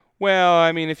Well,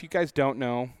 I mean, if you guys don't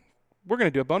know, we're going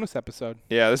to do a bonus episode.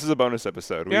 Yeah, this is a bonus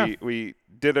episode. Yeah. We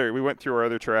went through our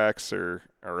other tracks or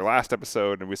our last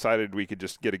episode and we decided we could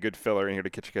just get a good filler in here to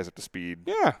catch you guys up to speed.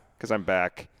 Yeah. Because I'm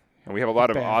back. And we have a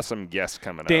lot of Bad. awesome guests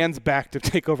coming up. Dan's back to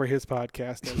take over his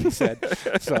podcast, as he said.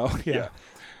 So, yeah. Yeah.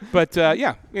 But,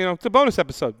 it's a bonus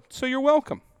episode, so you're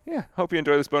welcome. Yeah. Hope you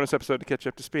enjoy this bonus episode to catch you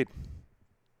up to speed.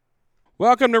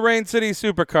 Welcome to Rain City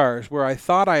Supercars, where I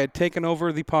thought I had taken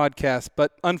over the podcast,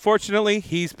 but unfortunately,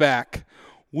 he's back.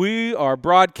 We are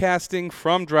broadcasting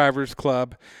from Drivers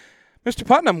Club. Mr.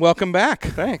 Putnam, welcome back.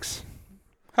 Thanks.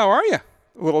 How are you?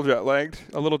 A little jet lagged.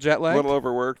 A little jet A lagged? little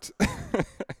overworked.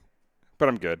 But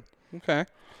I'm good. Okay.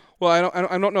 Well,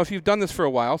 I don't know if you've done this for a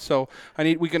while, so I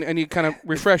need to kind of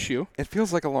refresh you. It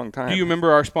feels like a long time. Do you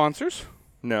remember our sponsors?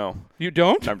 No. You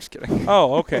don't? I'm just kidding.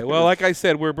 Oh, okay. Well, like I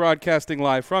said, we're broadcasting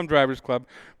live from Drivers Club,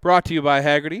 brought to you by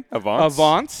Haggerty,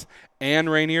 Avance, and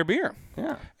Rainier Beer,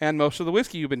 Yeah. and most of the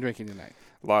whiskey you've been drinking tonight.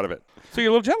 A lot of it. So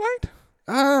you're a little jet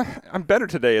lagged? I'm better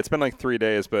today. It's been like 3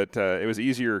 days, but it was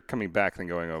easier coming back than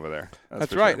going over there.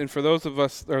 That's for right. Sure. And for those of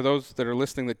us, or those that are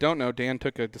listening that don't know, Dan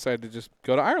decided to just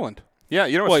go to Ireland. Yeah,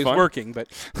 you know Well, what's he's fun? working, but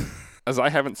As I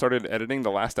haven't started editing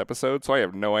the last episode, so I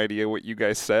have no idea what you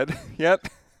guys said yet.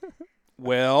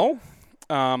 well,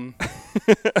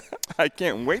 I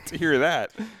can't wait to hear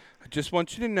that. I just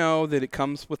want you to know that it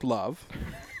comes with love.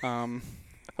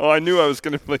 Oh, I knew I was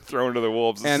going to be thrown into the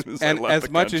wolves as soon as I left as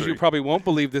the much as country. you probably won't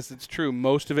believe this, it's true.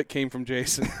 Most of it came from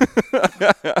Jason,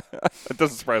 It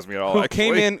doesn't surprise me at all. who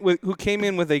actually. came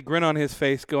in with a grin on his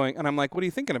face, going, and I'm like, "What are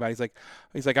you thinking about?" He's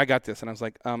like, "I got this," and I was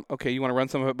like, "Okay, you want to run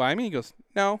some of it by me?" He goes,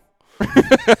 "No."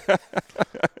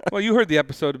 Well, you heard the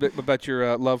episode a bit about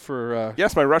your love for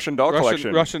Yes, my Russian doll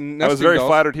collection. Russian I was nesting very dolls.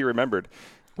 flattered he remembered.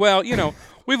 Well,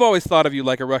 we've always thought of you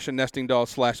like a Russian nesting doll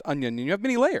 / onion, and you have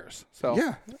many layers. So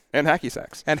Yeah, and hacky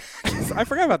sacks. And I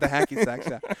forgot about the hacky sacks.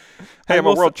 Yeah. Hey, I'm a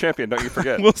will world champion. Don't you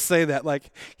forget. We'll say that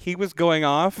like he was going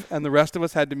off, and the rest of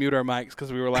us had to mute our mics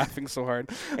because we were laughing so hard.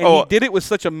 And he did it with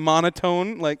such a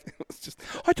monotone, like it was just.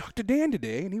 I talked to Dan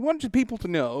today, and he wanted people to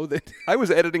know that. I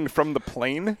was editing from the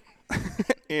plane,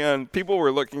 and people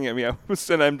were looking at me.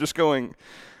 And I'm just going.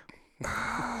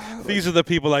 These are the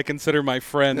people I consider my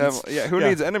friends. Yeah, who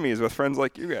needs enemies with friends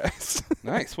like you guys?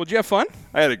 Nice. Well, did you have fun?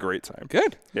 I had a great time.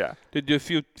 Good. Yeah. Did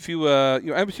you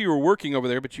obviously you were working over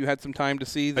there, but you had some time to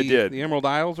see the Emerald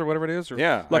Isles or whatever it is, or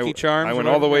Yeah. Lucky Charms. I went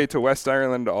all the way to West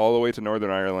Ireland, all the way to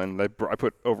Northern Ireland. I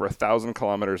put over 1,000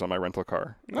 kilometers on my rental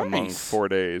car among Nice. 4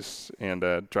 days, and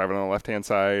driving on the left-hand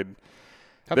side.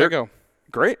 How'd that go?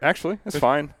 Great, actually. It's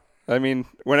fine. I mean,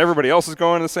 when everybody else is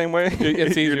going the same way,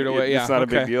 It's easier to wait. Yeah, it's not a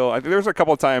big okay. deal. There was a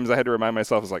couple of times I had to remind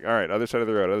myself, I was like, all right, other side of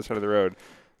the road, other side of the road.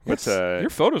 But Your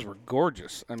photos were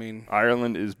gorgeous. I mean,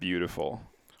 Ireland is beautiful.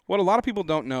 what a lot of people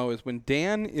don't know is when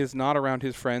Dan is not around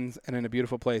his friends and in a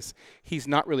beautiful place, he's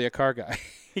not really a car guy.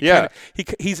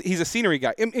 He's a scenery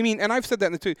guy. I mean, and I've said that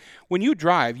in the too. When you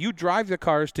drive the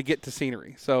cars to get to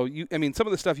scenery. So some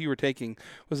of the stuff you were taking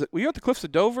were you at the Cliffs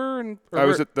of Dover? I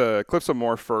was at the Cliffs of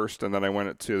Moher first, and then I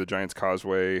went to the Giant's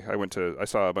Causeway. I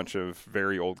saw a bunch of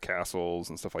very old castles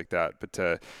and stuff like that.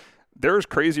 But there's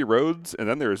crazy roads, and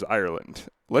then there's Ireland.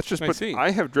 Let's just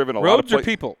I have driven a lot of roads or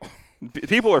people.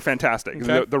 People are fantastic.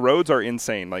 Okay. The roads are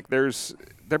insane. Like they're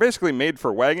basically made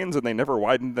for wagons, and they never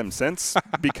widened them since.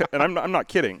 And I'm not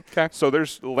kidding. Okay. So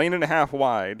there's a lane and a half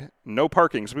wide, no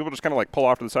parking. So people just kind of like pull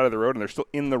off to the side of the road, and they're still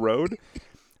in the road.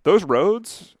 Those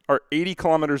roads are 80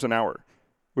 kilometers an hour,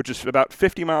 which is about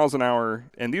 50 miles an hour.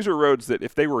 And these are roads that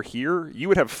if they were here, you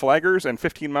would have flaggers and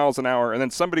 15 miles an hour, and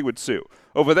then somebody would sue.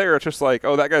 Over there, it's just like,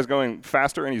 oh, that guy's going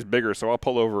faster and he's bigger, so I'll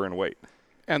pull over and wait.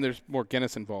 And there's more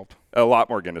Guinness involved. A lot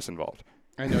more Guinness involved.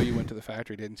 I know you went to the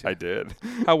factory, didn't you? I did.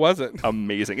 How was it?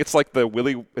 Amazing. It's like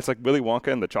Willy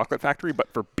Wonka and the Chocolate Factory,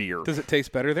 but for beer. Does it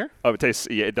taste better there? Oh, it tastes.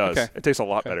 Yeah, it does. Okay. It tastes a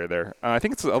lot better there. I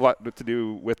think it's a lot to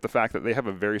do with the fact that they have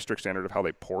a very strict standard of how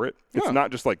they pour it. It's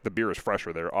not just like the beer is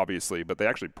fresher there, obviously, but they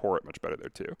actually pour it much better there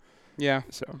too. Yeah.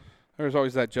 So there was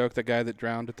always that joke, the guy that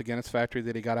drowned at the Guinness factory,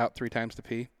 that he got out 3 times to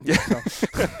pee. Yeah.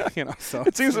 So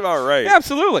it seems about right. Yeah,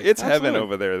 absolutely. It's heaven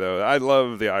over there, though. I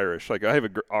love the Irish. Like I have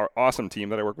an awesome team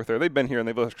that I work with there. They've been here and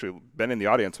they've actually been in the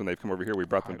audience when they've come over here. We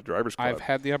brought them to Drivers Club. I've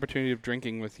had the opportunity of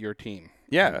drinking with your team.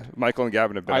 Yeah, Michael and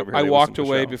Gavin have been over here. I walked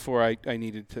away before I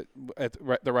needed to at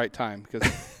the right time because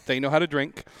they know how to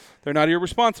drink. They're not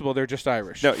irresponsible. They're just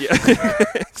Irish. No, yeah,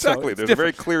 exactly. There's a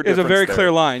very clear difference. There's a very there.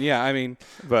 clear line. Yeah, I mean,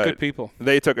 but good people.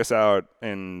 They took us out,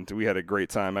 and we had a great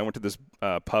time. I went to this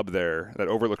pub there that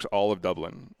overlooks all of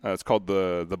Dublin. It's called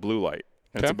the Blue Light,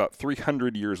 and it's about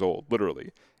 300 years old,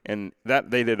 literally. And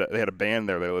that they had a band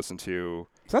there they listened to.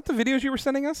 Is that the videos you were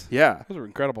sending us? Yeah. Those were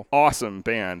incredible. Awesome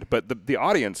band. But the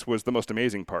audience was the most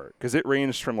amazing part because it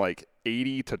ranged from like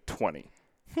 80 to 20.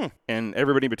 And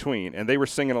everybody in between. And they were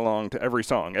singing along to every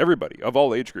song, everybody of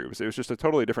all age groups. It was just a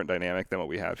totally different dynamic than what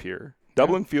we have here.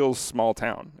 Dublin feels small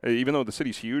town. Even though the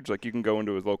city's huge, like you can go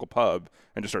into a local pub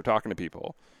and just start talking to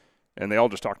people. And they all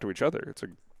just talk to each other.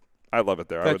 I love it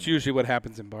there. That's usually what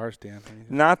happens in bars, Dan.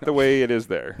 Not the way it is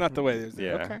there. Not the way it is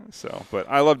there. Yeah. Okay. So, but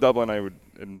I love Dublin. I would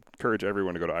encourage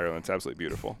everyone to go to Ireland. It's absolutely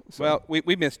beautiful. So. Well,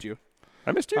 we missed you.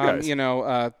 I missed you guys.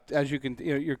 As you can,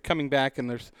 you're coming back, and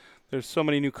there's so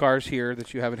many new cars here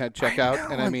that you haven't had check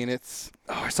out, and I mean it's.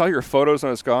 Oh, I saw your photos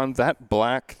when it's gone. That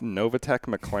black Novatec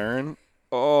McLaren.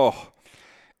 Oh.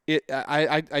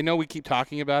 I know we keep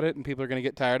talking about it, and people are going to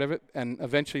get tired of it, and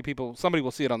eventually somebody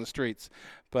will see it on the streets,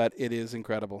 but it is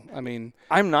incredible. I mean,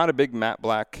 I'm not a big matte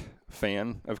black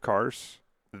fan of cars.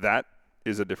 That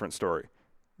is a different story.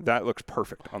 That looks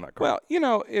perfect on that car.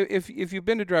 Well, if you've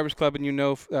been to Drivers Club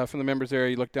and from the members area,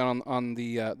 you look down on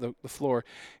the floor.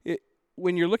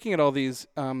 When you're looking at all these,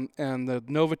 and the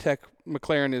Novatec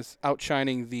McLaren is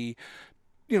outshining the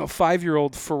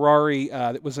 5-year-old Ferrari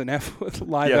that was an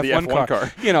F1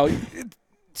 car. It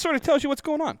sort of tells you what's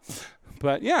going on.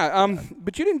 But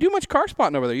but you didn't do much car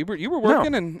spotting over there. You were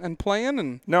working and playing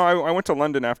and. No, I went to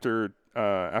London after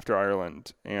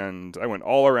Ireland, and I went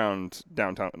all around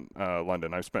downtown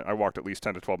London. I walked at least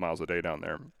 10 to 12 miles a day down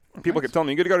there. People kept telling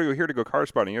me, you got to go here to go car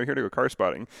spotting. You're here to go car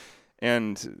spotting.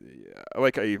 And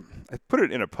like I put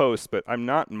it in a post, but I'm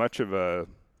not much of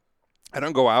I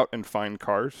don't go out and find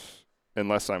cars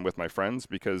unless I'm with my friends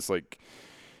because like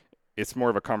it's more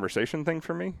of a conversation thing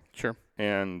for me. Sure.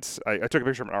 And I took a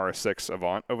picture of an RS6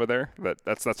 Avant over there.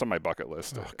 That's on my bucket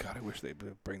list. Oh God, I wish they'd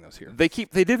bring those here. They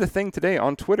did a thing today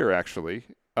on Twitter actually,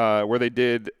 where they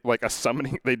did like a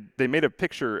summoning. They made a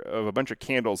picture of a bunch of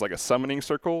candles, like a summoning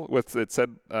circle it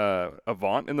said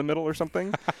Avant in the middle or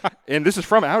something. And this is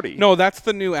from Audi. No, that's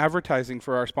the new advertising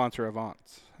for our sponsor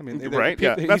Avants. I mean, right?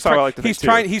 Yeah, that's how I like to think too.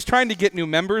 He's trying to get new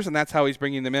members, and that's how he's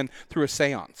bringing them in through a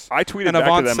seance. I tweeted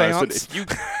back to them. I said,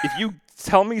 if you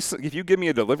tell me, if you give me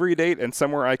a delivery date and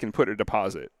somewhere I can put a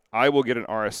deposit, I will get an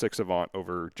RS6 Avant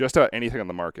over just about anything on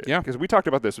the market. Yeah. Because we talked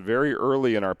about this very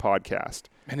early in our podcast.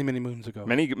 Many moons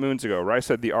ago. Where I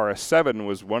said the RS7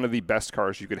 was one of the best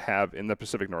cars you could have in the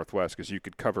Pacific Northwest because you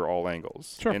could cover all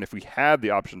angles. Sure. And if we had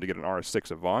the option to get an RS6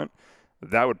 Avant,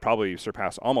 that would probably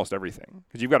surpass almost everything.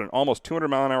 Because you've got an almost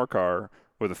 200-mile-an-hour car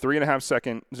with a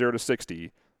 3.5-second 0 to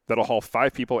 60 that'll haul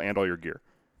 5 people and all your gear.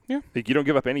 Yeah. Like you don't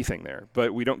give up anything there.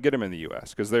 But we don't get them in the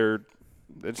U.S. because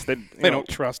they don't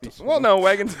trust us. Well, no,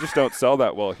 wagons just don't sell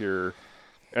that well here.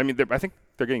 I mean, I think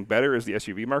they're getting better as the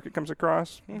SUV market comes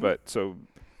across. Mm-hmm. But so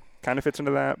kind of fits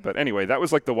into that. But anyway, that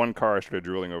was like the one car I started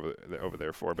drooling over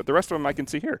there for. But the rest of them I can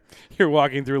see here. You're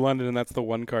walking through London, and that's the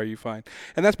one car you find.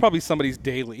 And that's probably somebody's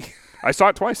daily. I saw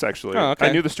it twice, actually. Oh, okay.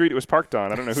 I knew the street it was parked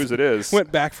on. I don't know whose it is.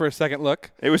 Went back for a second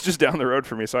look. It was just down the road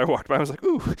for me, so I walked by. I was like,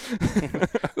 ooh.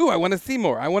 Ooh, I want to see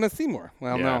more.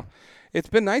 Well, no. It's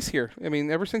been nice here. I mean,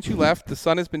 ever since you left, the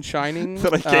sun has been shining.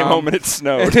 Then I came home and it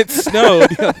snowed. And it snowed.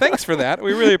 Thanks for that.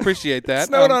 We really appreciate that. It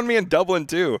snowed on me in Dublin,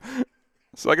 too.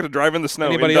 So I got to drive in the snow.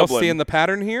 Anybody in else Dublin. seeing the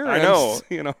pattern here? I know.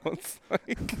 It's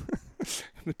like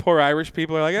the poor Irish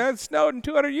people are like, it snowed in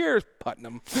 200 years.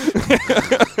 Putnam.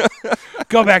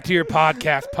 Go back to your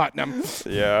podcast, Putnam.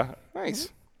 Yeah. Nice.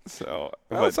 So,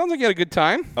 well, it sounds like you had a good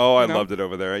time. Oh, I loved it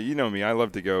over there. You know me. I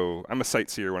love to go. I'm a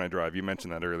sightseer when I drive. You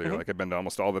mentioned that earlier. Mm-hmm. Like I've been to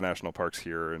almost all the national parks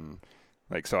here, and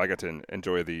like so I got to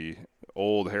enjoy the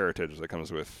old heritage that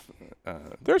comes with.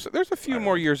 There's a few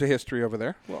more years of history over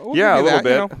there. We'll yeah, a little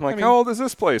bit. I'm like, how old is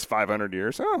this place? 500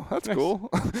 years. Oh, that's nice. Cool.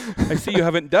 I see you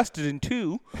haven't dusted in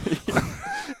 2. Yeah.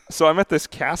 So I'm at this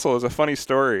castle. It's a funny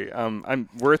story.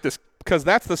 We're at this because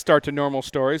that's the start to normal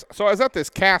stories. So I was at this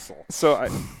castle. So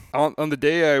on the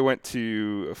day I went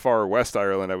to far west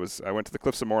Ireland, I went to the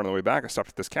Cliffs of Moher on the way back. I stopped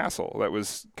at this castle that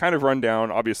was kind of run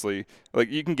down. Obviously, like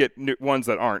you can get new ones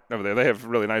that aren't over there. They have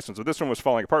really nice ones, but this one was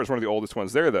falling apart. It was one of the oldest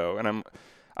ones there, though. And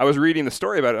I was reading the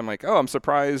story about it. I'm like, oh, I'm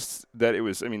surprised that it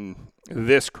was. I mean,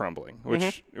 this crumbling,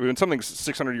 which when something's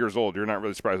 600 years old, you're not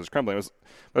really surprised it's crumbling.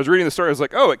 I was reading the story. I was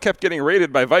like, oh, it kept getting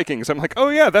raided by Vikings. I'm like, oh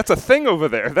yeah, that's a thing over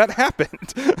there. That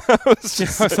happened. I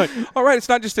was like, all right, it's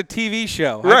not just a TV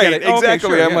show. Right, exactly. Okay,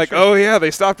 sure, I'm like, sure. Oh yeah,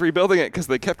 they stopped rebuilding it because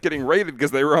they kept getting raided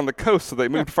because they were on the coast, so they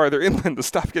moved farther inland to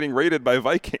stop getting raided by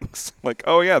Vikings. Like,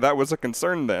 oh yeah, that was a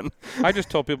concern then. I just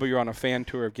told people you're on a fan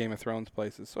tour of Game of Thrones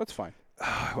places, so it's fine.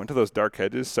 I went to those dark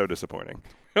hedges. So disappointing.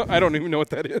 I don't even know what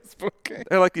that is, but okay.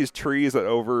 They're like these trees that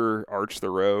overarch the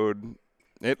road.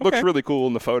 It looks really cool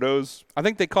in the photos. I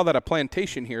think they call that a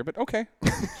plantation here, but okay.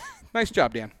 Nice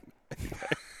job, Dan.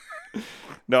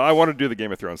 No, I want to do the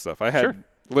Game of Thrones stuff. I had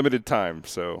limited time,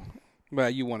 so. Well,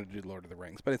 you wanted to do Lord of the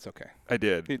Rings, but it's okay. I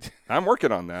did. I'm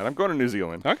working on that. I'm going to New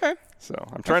Zealand. Okay. So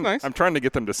I'm trying to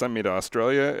get them to send me to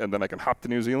Australia, and then I can hop to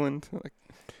New Zealand.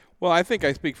 Well, I think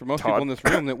I speak for most people in this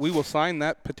room that we will sign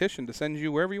that petition to send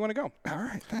you wherever you want to go. All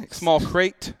right, thanks. Small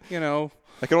crate, you know.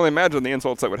 I can only imagine the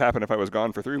insults that would happen if I was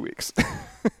gone for 3 weeks.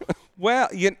 Well,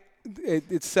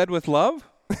 it's said with love.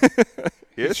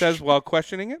 It says while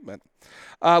questioning it, but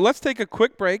let's take a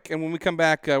quick break, and when we come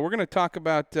back, we're going to talk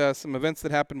about some events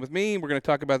that happened with me. We're going to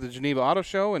talk about the Geneva Auto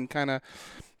Show and kind of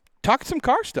talk some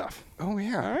car stuff. Oh,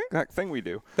 yeah. All right. That thing we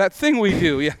do.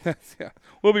 Yeah.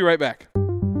 We'll be right back.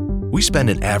 We spend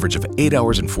an average of 8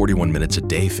 hours and 41 minutes a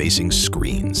day facing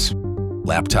screens.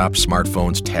 Laptops,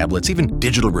 smartphones, tablets, even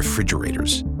digital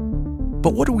refrigerators.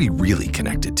 But what are we really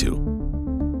connected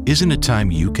to? Isn't it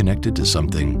time you connected to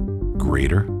something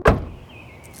greater?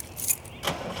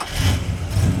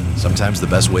 Sometimes the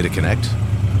best way to connect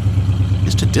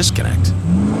is to disconnect.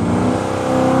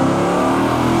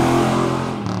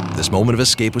 This moment of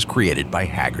escape was created by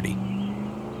Haggerty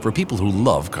for people who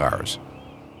love cars.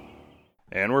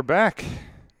 And we're back.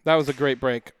 That was a great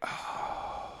break.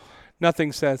 Oh,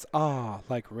 nothing says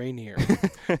like Rainier,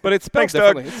 but it's spelled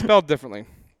differently. It's spelled differently.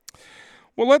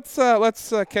 Well, let's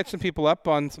catch some people up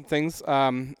on some things.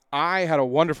 I had a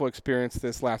wonderful experience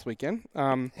this last weekend.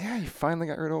 Yeah, you finally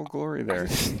got rid of Old Glory there.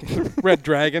 Red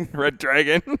Dragon. Red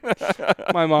Dragon.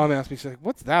 My mom asked me, she's like,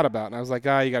 "What's that about?" And I was like,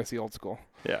 you got to see Old School.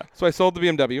 Yeah. So I sold the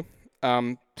BMW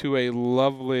to a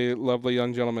lovely, lovely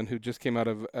young gentleman who just came out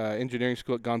of engineering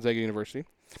school at Gonzaga University.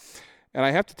 And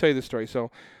I have to tell you this story.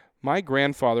 So my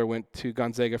grandfather went to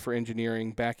Gonzaga for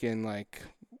engineering back in like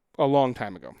a long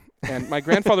time ago. And my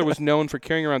grandfather was known for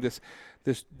carrying around this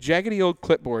jaggedy old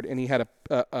clipboard, and he had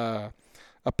a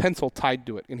pencil tied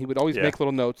to it, and he would always make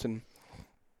little notes. And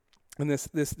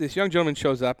this young gentleman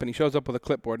shows up, and he shows up with a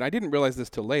clipboard, and I didn't realize this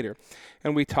till later.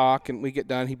 And we talk, and we get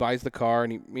done. He buys the car,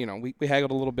 and we haggled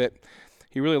a little bit.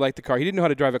 He really liked the car. He didn't know how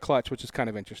to drive a clutch, which is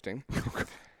kind of interesting.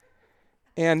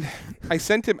 And I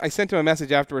sent him a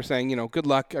message afterwards saying, good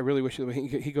luck. I really wish you.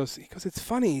 He goes, it's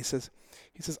funny. He says,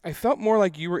 I felt more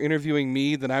like you were interviewing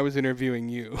me than I was interviewing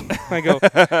you. I go,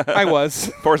 I was.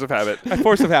 Force of habit.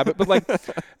 Force of habit. But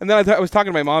and then I was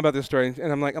talking to my mom about this story,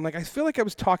 and I'm like, I feel like I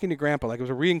was talking to Grandpa. Like it was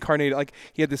a reincarnated. Like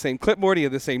he had the same clipboard, he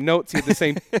had the same notes, he had the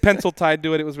same pencil tied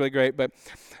to it. It was really great. But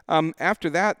after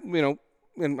that, and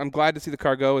I'm glad to see the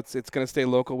car go. It's going to stay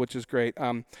local, which is great.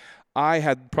 I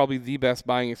had probably the best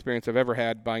buying experience I've ever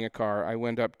had buying a car. I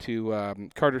went up to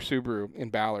Carter Subaru in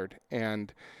Ballard,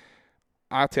 and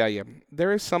I'll tell you,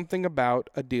 there is something about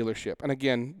a dealership. And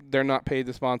again, they're not paid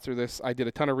to sponsor this. I did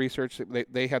a ton of research.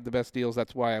 They had the best deals.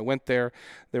 That's why I went there.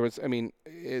 The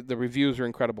reviews are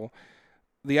incredible.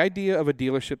 The idea of a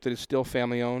dealership that is still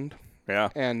family owned. Yeah.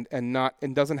 And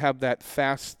doesn't have that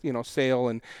fast, sale,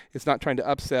 and it's not trying to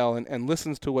upsell, and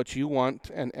listens to what you want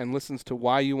and listens to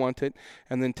why you want it,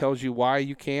 and then tells you why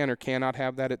you can or cannot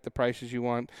have that at the prices you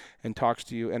want, and talks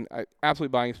to you. And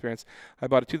absolute buying experience. I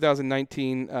bought a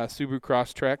 2019 Subaru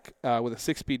Crosstrek with a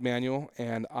 6-speed manual,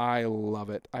 and I love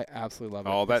it. I absolutely love it.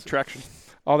 All that traction.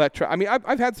 All that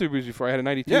I've had Subarus before. I had a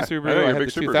 92 Subaru. I had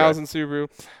the 2000 Subaru.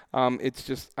 It's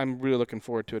just, I'm really looking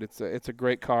forward to it. It's a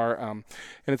great car. And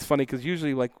it's funny because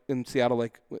usually like in Seattle,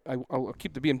 I'll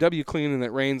keep the BMW clean and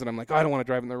it rains, and I'm like, I don't want to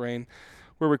drive in the rain.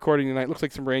 We're recording tonight. Looks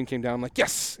like some rain came down. I'm like,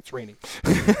 yes, it's raining.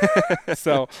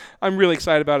 So I'm really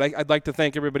excited about it. I'd like to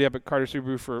thank everybody up at Carter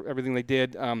Subaru for everything they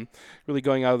did, really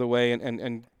going out of the way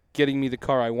and getting me the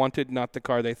car I wanted, not the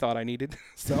car they thought I needed.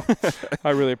 So I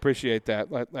really appreciate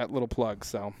that little plug.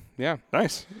 So, yeah.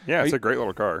 Nice. Yeah, it's a great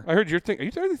little car. I heard are you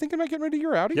thinking about getting rid of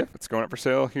your Audi? Yeah, it's going up for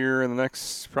sale here in the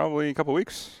next probably couple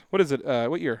weeks. What is it?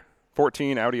 What year?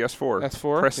 14 Audi S4.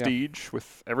 S4? Prestige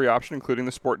with every option, including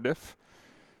the Sport Diff.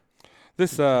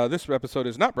 This episode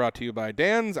is not brought to you by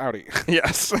Dan's Audi.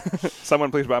 Yes.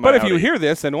 Someone please buy my Audi. But if you hear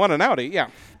this and want an Audi, yeah.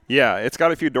 Yeah, it's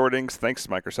got a few door dings, thanks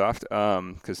Microsoft,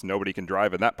 because nobody can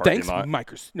drive in that parking lot.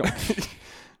 Thanks, Microsoft. No.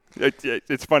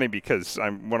 It's funny because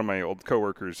one of my old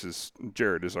coworkers is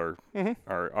Jared is our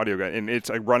audio guy, and it's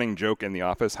a running joke in the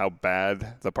office how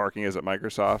bad the parking is at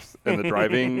Microsoft and the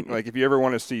driving. Like if you ever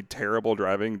want to see terrible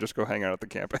driving, just go hang out at the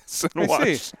campus and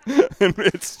watch. And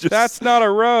it's just that's not a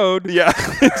road. Yeah,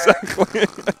 exactly.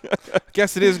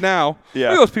 Guess it is now. Yeah,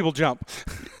 look at those people jump.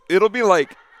 It'll be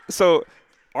like so.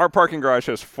 Our parking garage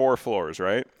has 4 floors,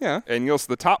 right? Yeah. And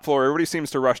the top floor, everybody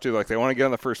seems to rush to, like they want to get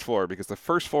on the first floor because the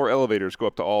first floor elevators go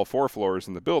up to all 4 floors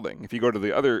in the building. If you go to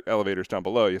the other elevators down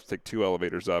below, you have to take 2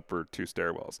 elevators up or 2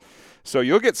 stairwells. So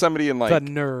you'll get somebody in like the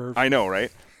nerve. I know,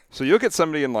 right? So you'll get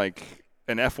somebody in like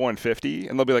an F-150,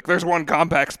 and they'll be like, "There's one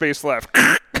compact space left."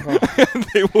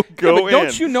 They will go in.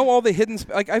 Don't you know all the hidden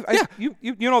you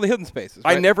know all the hidden spaces,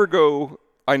 right?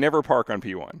 I never park on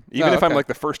P1. Even if I'm like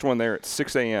the first one there at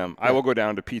 6 a.m., I will go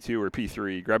down to P2 or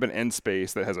P3, grab an end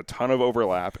space that has a ton of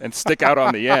overlap, and stick out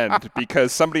on the end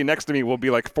because somebody next to me will be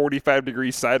like 45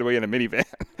 degrees sideways in a minivan.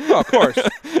 Oh, of course.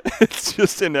 It's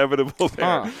just inevitable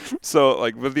there. So,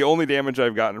 like, but the only damage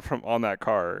I've gotten from on that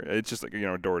car, it's just like,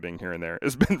 door ding here and there,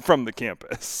 has been from the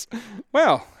campus.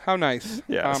 Well, how nice.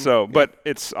 Yeah. But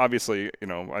it's obviously,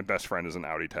 my best friend is an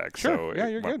Audi tech. Sure. So yeah,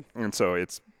 you're good. And so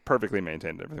it's perfectly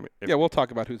maintained. Everything. Yeah, we'll talk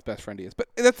about whose best friend he is, but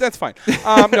that's fine.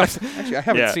 No, actually, I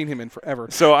haven't seen him in forever.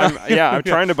 So I'm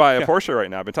trying to buy a Porsche right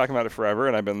now. I've been talking about it forever,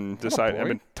 and I've been I've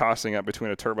been tossing up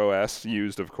between a Turbo S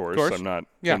used, of course. I'm not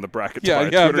in the bracket to buy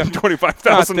a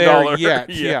 $225,000.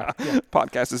 Yeah.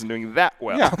 Podcast isn't doing that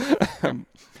well. Yeah.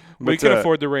 We can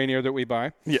afford the Rainier that we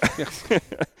buy. Yeah. Yes.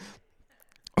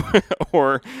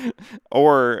 or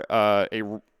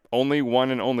a only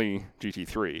one and only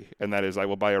GT3, and that is I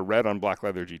will buy a red on black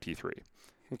leather GT3.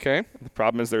 Okay. The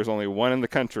problem is there's only one in the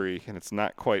country, and it's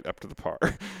not quite up to the par.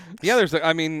 Yeah,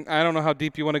 I don't know how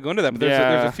deep you want to go into that, but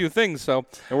there's a few things. So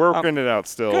and we're working it out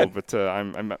still, good. But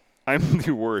I'm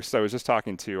the worst. I was just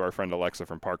talking to our friend Alexa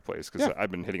from Park Place because I've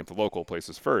been hitting up the local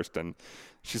places first, and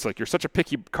she's like, "You're such a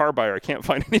picky car buyer. I can't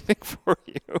find anything for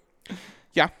you."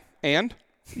 Yeah, and.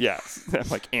 Yes. I'm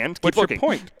like, and keep what's looking. Your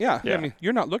point? Yeah. I mean,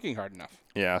 you're not looking hard enough.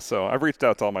 Yeah, so I've reached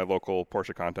out to all my local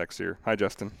Porsche contacts here. Hi,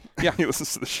 Justin. Yeah. He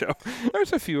listens to the show.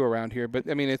 There's a few around here, but,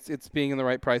 I mean, it's being in the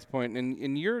right price point,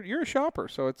 and you're a shopper,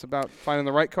 so it's about finding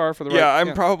the right car for the right... Yeah,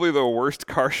 I'm probably the worst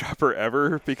car shopper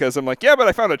ever because I'm like, but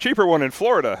I found a cheaper one in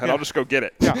Florida, and I'll just go get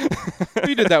it. Yeah.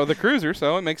 You did that with a Cruiser,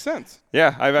 so it makes sense.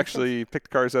 Yeah, I've actually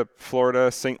picked cars up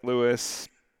Florida, St. Louis,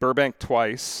 Burbank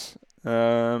twice.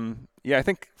 Yeah, I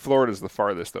think Florida's the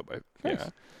farthest, though.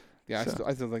 Nice. Yeah, so.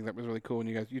 I still think that was really cool when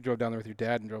you drove down there with your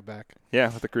dad and drove back.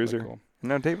 Yeah, with the Cruiser. Really cool.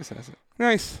 Now Davis has it.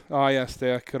 Nice. Oh, yes,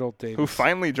 good old Davis. Who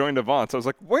finally joined Avance. I was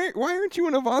like, why aren't you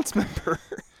an Avance member?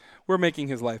 We're making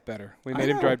his life better. We made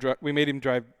him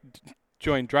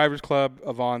join Drivers Club,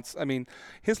 Avance. I mean,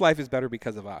 his life is better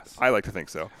because of us. I like to think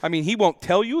so. I mean, he won't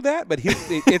tell you that, but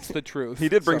it's the truth. He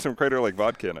did bring some Crater Lake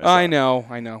vodka in. I know.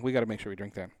 We got to make sure we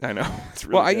drink that. I know. It's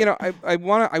really good.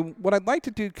 What I'd like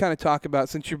to do, kind of talk about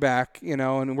since you're back,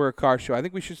 and we're a car show. I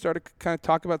think we should start to kind of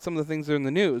talk about some of the things that are in the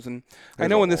news. And I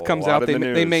know when this comes out,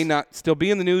 they may not still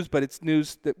be in the news, but it's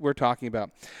news that we're talking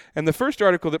about. And the first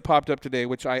article that popped up today,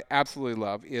 which I absolutely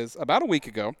love, is about a week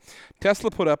ago, Tesla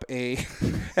put up an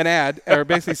ad, or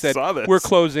basically said, we're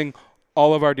closing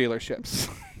all of our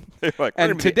dealerships.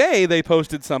 And today they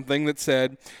posted something that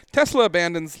said, Tesla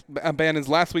abandons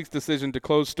last week's decision to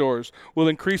close stores, will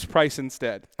increase price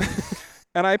instead.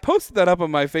 And I posted that up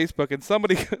on my Facebook, and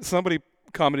somebody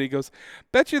commented, he goes,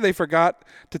 bet you they forgot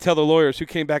to tell the lawyers who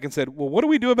came back and said, well, what do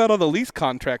we do about all the lease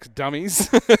contracts, dummies?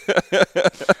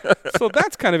 So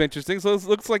that's kind of interesting. So it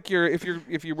looks like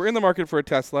if you were in the market for a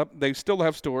Tesla, they still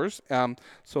have stores.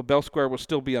 So Bell Square will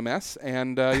still be a mess,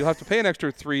 and you'll have to pay an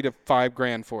extra $3,000 to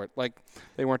 $5,000 for it. Like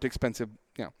they weren't expensive.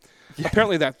 Yeah.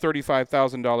 Apparently that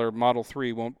 $35,000 Model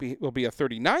 3 will be a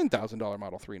 $39,000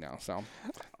 Model 3 now. So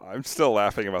I'm still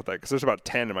laughing about that because there's about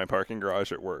 10 in my parking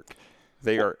garage at work.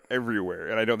 They are everywhere,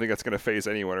 and I don't think that's going to faze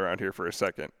anyone around here for a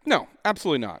second. No,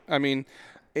 absolutely not. I mean,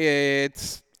 we've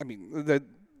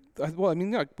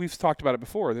talked about it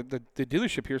before. The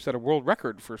dealership here set a world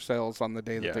record for sales on the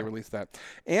day that they released that.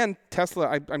 And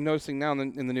Tesla, I'm noticing now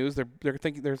in the news, they're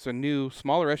thinking there's a new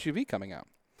smaller SUV coming out.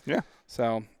 Yeah.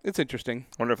 So it's interesting.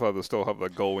 I wonder if they'll still have the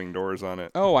gull-wing doors on it.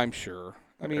 Oh, I'm sure.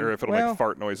 Or if it'll make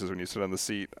fart noises when you sit on the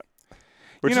seat.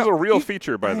 Which is a real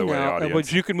feature, by the way, audience.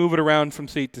 But you can move it around from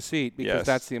seat to seat because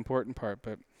that's the important part.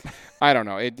 But I don't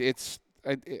know.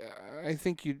 I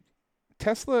think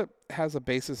Tesla has a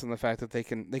basis in the fact that they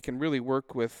can really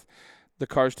work with the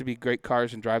cars to be great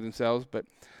cars and drive themselves. But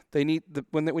they need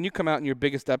when you come out and your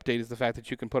biggest update is the fact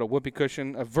that you can put a whoopee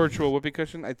cushion, a virtual whoopee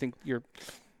cushion. I think you're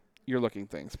looking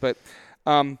things. But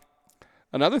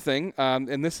another thing,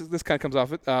 and this kind of comes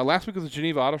off it. Last week was the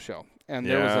Geneva Auto Show, and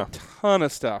there was a ton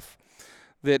of stuff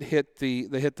that hit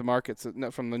the markets,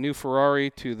 from the new Ferrari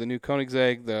to the new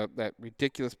Koenigsegg, that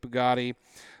ridiculous Bugatti,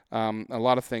 a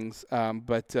lot of things.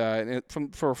 But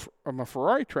from a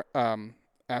Ferrari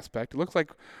aspect, it looks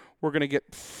like we're going to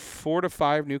get 4 to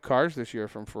 5 new cars this year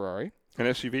from Ferrari. An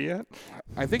SUV yet?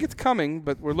 I think it's coming,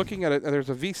 but we're looking at it. There's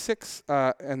a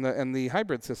V6 and the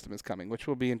hybrid system is coming, which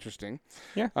will be interesting.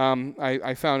 Yeah.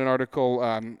 I found an article.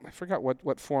 I forgot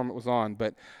what forum it was on,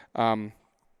 but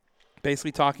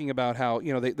basically talking about how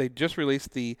they just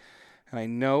released and I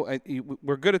know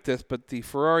we're good at this, but the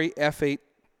Ferrari F8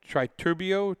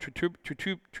 Triturbio.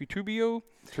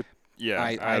 Yeah,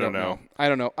 I don't know. I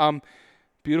don't know.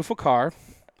 Beautiful car.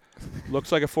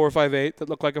 Looks like a 458 that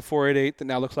looked like a 488 that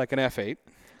now looks like an F8.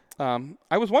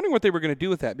 I was wondering what they were going to do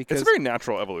with that because it's a very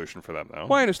natural evolution for them, though.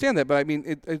 Well, I understand that, but I mean,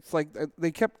 it's like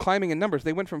they kept climbing in numbers.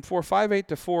 They went from 458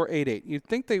 to 488. You'd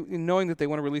think knowing that they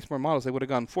want to release more models, they would have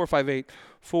gone 458,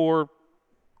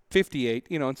 458.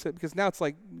 Instead, because now it's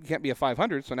like you can't be a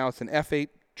 500, so now it's an F8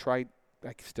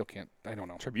 I still can't. I don't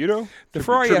know. Tributo? The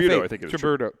Ferrari Tributo, F8. I think it is.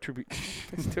 Tributo.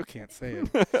 I still can't say it.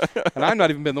 And I've not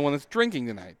even been the one that's drinking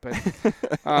tonight. But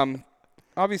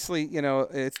obviously,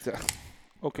 it's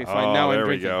okay. Fine. Now I'm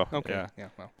drinking. There we go. Okay. Yeah.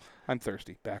 Well, I'm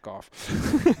thirsty. Back off.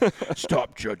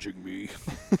 Stop judging me.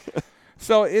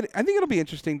 So I think it'll be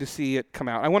interesting to see it come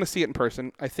out. I want to see it in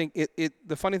person. I think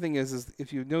the funny thing is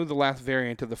if you know the last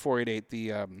variant of the 488,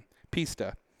 the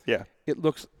Pista. Yeah. It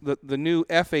looks the new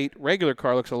F8 regular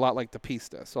car looks a lot like the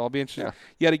Pista. So I'll be interested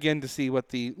yet again to see what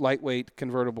the lightweight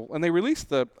convertible. And they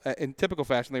released in typical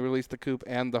fashion, they released the coupe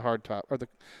and the hardtop, or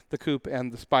the coupe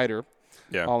and the Spider,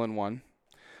 all in one.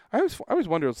 I always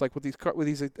wonder, it's like with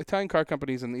these Italian car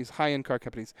companies and these high-end car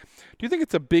companies, do you think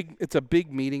it's a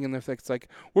big meeting and it's like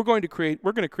we're going to create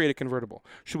a convertible?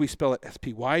 Should we spell it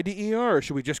SPYDER or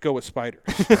should we just go with Spider?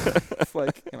 It's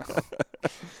like,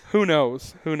 who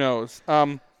knows?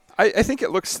 I think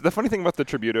it looks, the funny thing about the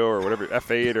Tributo or whatever,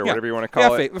 F8 or whatever you want to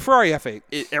call it. The Ferrari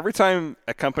F8. Every time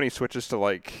a company switches to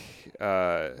like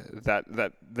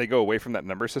that they go away from that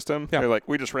number system, they're like,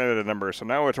 we just ran out of number, so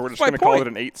now we're just going to call it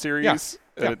an 8 series.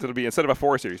 And it'll be, instead of a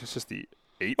 4 series, it's just the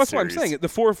 8 That's series. What I'm saying. The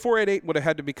 488 would have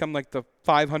had to become like the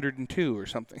 502 or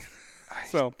something.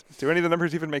 So do any of the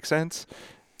numbers even make sense?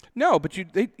 No, but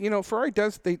Ferrari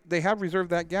does. They have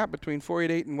reserved that gap between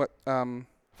 488 and what?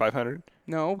 500?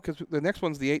 No, because the next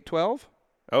one's the 812.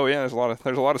 Oh yeah, there's a lot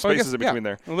of spaces in between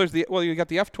there. Well, you got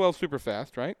the F12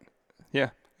 Superfast, right?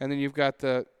 Yeah. And then you've got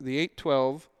the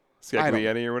 812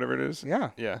 Scaglietti or whatever it is.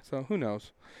 Yeah. Yeah. So who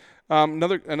knows?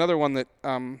 Another one that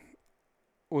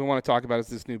we want to talk about is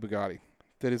this new Bugatti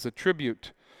that is a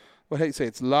tribute. What do you say?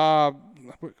 It's La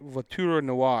Voiture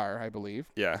Noire, I believe.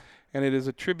 Yeah. And it is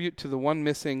a tribute to the one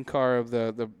missing car of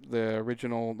the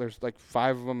original. There's like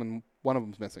 5 of them, and one of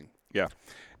them's missing. Yeah.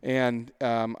 And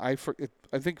I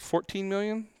think 14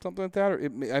 million, something like that, or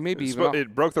I may be even off.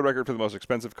 It broke the record for the most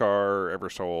expensive car ever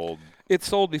sold. It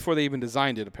sold before they even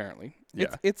designed it, apparently.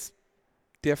 Yeah. It's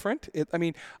different.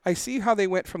 I see how they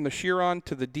went from the Chiron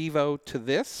to the Devo to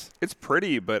this. It's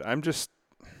pretty, but I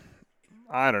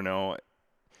don't know.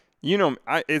 You're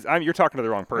talking to the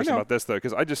wrong person about this, though,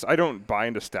 because I don't buy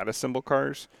into status symbol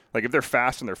cars. Like, if they're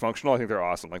fast and they're functional, I think they're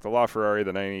awesome. Like the LaFerrari,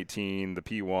 the 918, the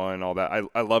P1, all that.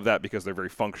 I love that because they're very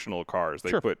functional cars.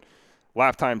 They put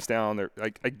lap times down.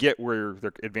 I get where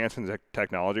they're advancing the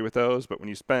technology with those, but when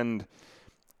you spend –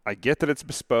 I get that it's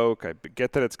bespoke. I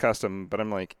get that it's custom, but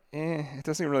I'm like, it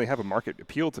doesn't even really have a market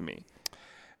appeal to me.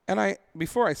 And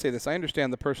before I say this, I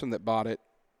understand the person that bought it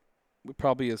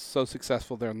probably is so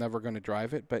successful they're never going to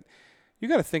drive it, but you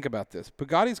got to think about this.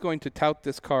 Bugatti's going to tout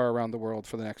this car around the world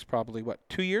for the next probably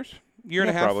 2 years, year and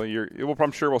a half. Probably.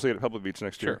 I'm sure we'll see it at Pebble Beach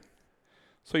next year.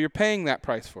 So you're paying that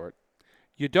price for it.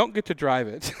 You don't get to drive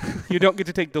it. You don't get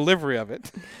to take delivery of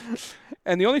it,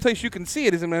 and the only place you can see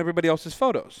it is in everybody else's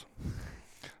photos.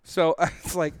 So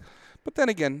it's like, but then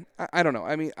again, I don't know.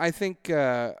 I mean, I think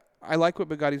I like what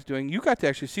Bugatti's doing. You got to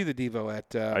actually see the Devo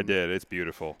at. I did. It's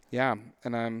beautiful. Yeah,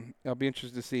 and I'll be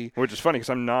interested to see. Which is funny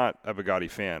because I'm not a Bugatti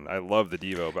fan. I love the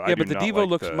Devo, but the Devo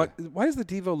looks. Why does the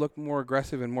Devo look more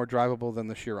aggressive and more drivable than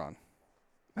the Chiron?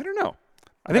 I don't know.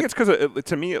 I think it's because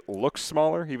to me it looks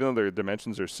smaller, even though their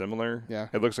dimensions are similar. Yeah.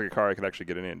 It looks like a car I could actually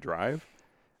get in and drive.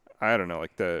 I don't know,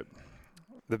 like the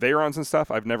Veyrons and stuff,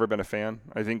 I've never been a fan.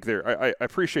 I think I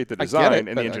appreciate the design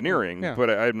and the engineering, but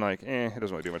I'm like, it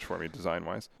doesn't really do much for me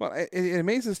design-wise. Well, it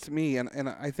amazes to me, and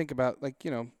I think about,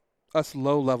 us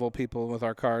low-level people with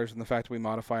our cars and the fact that we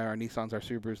modify our Nissans, our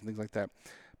Subarus, and things like that.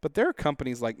 But there are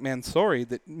companies like Mansory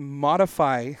that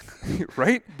modify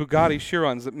right Bugatti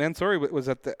Chirons. That Mansory was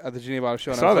at the Geneva Auto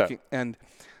Show, and I was looking, and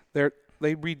they've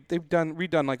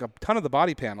redone like a ton of the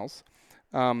body panels.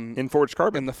 In forged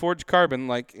carbon. In the forged carbon,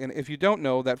 and if you don't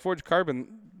know, that forged carbon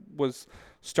was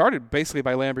started basically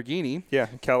by Lamborghini. Yeah,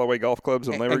 Callaway Golf Clubs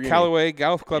and Lamborghini. And Callaway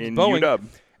Golf Clubs, in Boeing. UW.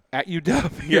 At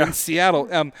UW here in Seattle.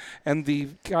 And the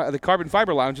Carbon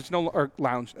Fiber Lounge,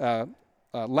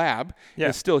 lab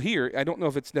is still here. I don't know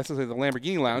if it's necessarily the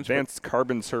Lamborghini Lounge. Advanced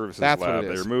Carbon Services Lab.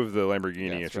 They removed the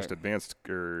Lamborghini. That's it's just Advanced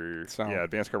Carbon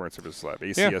Services Lab,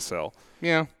 ACSL.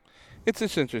 Yeah. It's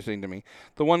just interesting to me.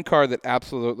 The one car that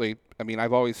absolutely,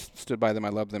 I've always stood by them. I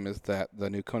love them. Is the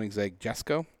new Koenigsegg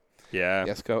Jesko. Yeah.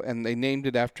 Jesko, and they named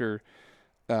it after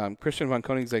Christian von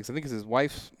Koenigsegg, I think it's his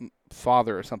wife's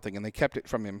father or something, and they kept it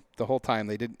from him the whole time.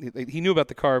 He knew about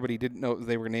the car, but he didn't know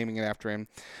they were naming it after him.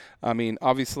 I mean,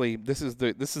 obviously, this is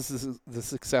the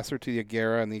successor to the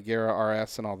Agera and the Agera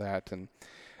RS and all that, and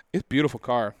it's a beautiful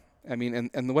car. I mean,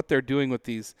 and what they're doing with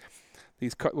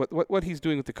what he's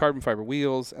doing with the carbon fiber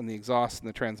wheels and the exhaust and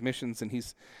the transmissions, and when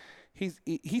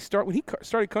he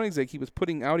started Koenigsegg, he was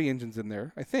putting Audi engines in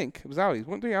there. I think it was Audi.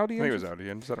 Weren't they Audi engines? I think it was Audi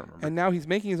engines. I don't remember. And now he's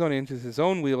making his own engines, his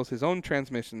own wheels, his own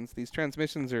transmissions. These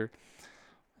transmissions are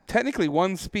technically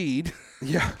one speed.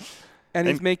 Yeah. And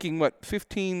he's making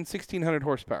 1,600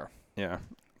 horsepower. Yeah.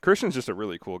 Christian's just a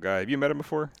really cool guy. Have you met him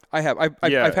before? I have.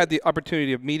 I've had the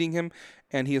opportunity of meeting him,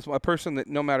 and he is a person that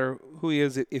no matter who he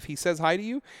is, if he says hi to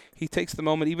you, he takes the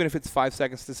moment, even if it's 5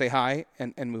 seconds, to say hi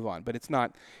and move on. But it's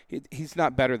not. He's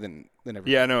not better than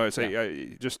everybody. Yeah, no.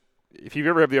 Just if you've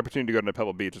ever had the opportunity to go to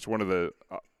Pebble Beach, it's one of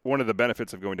the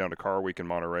benefits of going down to Car Week in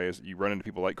Monterey is you run into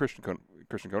people like Christian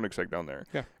Koenigsegg down there.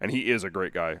 Yeah. And he is a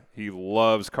great guy. He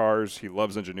loves cars. He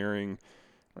loves engineering.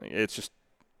 It's just.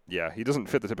 Yeah, he doesn't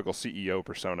fit the typical CEO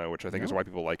persona, which I think is why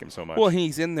people like him so much. Well,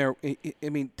 he's in there. I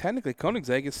mean, technically,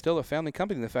 Koenigsegg is still a family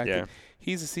company. The fact that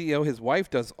he's the CEO, his wife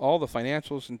does all the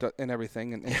financials and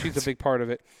everything, and she's a big part of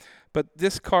it. But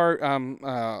this car,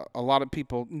 a lot of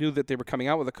people knew that they were coming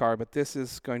out with a car, but this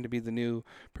is going to be the new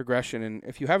progression. And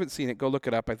if you haven't seen it, go look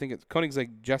it up. I think it's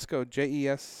Koenigsegg Jesko,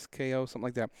 Jesko, something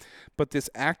like that. But this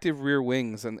active rear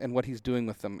wings and what he's doing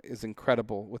with them is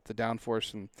incredible with the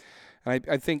downforce. And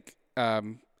I think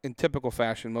in typical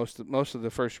fashion, most of the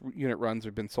first unit runs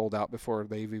have been sold out before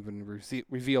they've even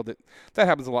revealed it. That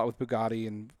happens a lot with Bugatti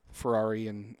and Ferrari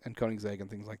and Koenigsegg and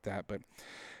things like that.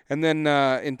 And then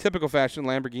in typical fashion,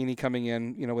 Lamborghini coming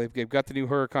in. You know, they've got the new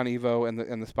Huracan Evo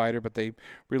and the Spider, but they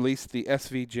released the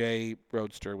SVJ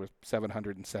Roadster with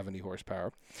 770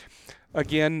 horsepower.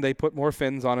 Again, they put more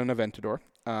fins on an Aventador.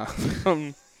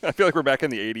 I feel like we're back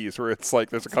in the 80s where it's like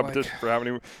there's a competition for how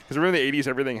many. Because remember in the 80s,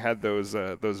 everything had those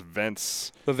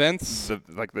vents. The vents?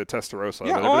 Like the Testarossa.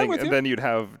 Yeah, and then you'd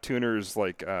have tuners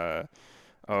like,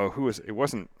 who was it?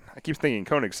 Wasn't, I keep thinking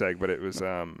Koenigsegg, but it was.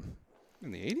 In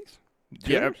the 80s? Tuners?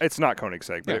 Yeah, it's not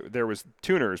Koenigsegg, but there was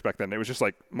tuners back then. It was just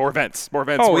like more vents.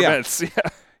 Oh, vents. Yeah.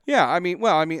 Yeah, I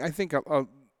think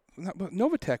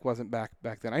Novatec wasn't back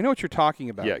then. I know what you're talking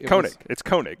about. Yeah, Koenig. It's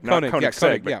Koenig, not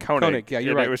Koenigsegg, but Koenig. Yeah,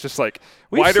 you're right. It was just like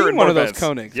We've wider seen and one more of those vents.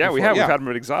 Koenigs. Yeah, before. we have. We've had them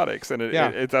at Exotics,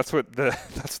 and that's what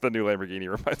that's the new Lamborghini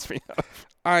reminds me of.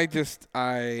 I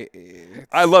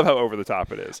love how over the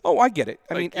top it is. Oh, I get it.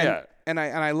 I like, mean, and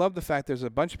I love the fact there's a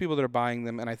bunch of people that are buying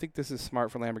them, and I think this is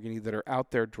smart for Lamborghini that are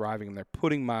out there driving them. They're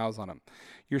putting miles on them.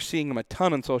 You're seeing them a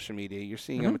ton on social media. You're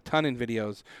seeing them a ton in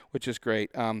videos, which is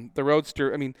great. The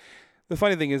Roadster. I mean. The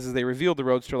funny thing is they revealed the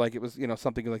Roadster like it was,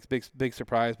 something like big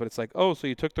surprise, but it's like, oh, so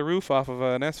you took the roof off of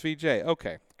an SVJ.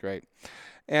 Okay, great.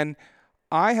 And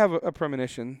I have a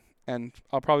premonition, and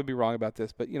I'll probably be wrong about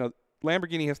this, but,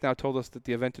 Lamborghini has now told us that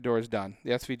the Aventador is done.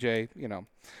 The SVJ,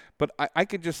 But I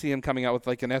could just see him coming out with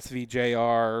like an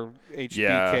SVJR,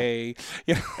 HBK.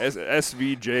 Yeah.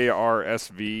 SVJR,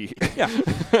 SV. Yeah.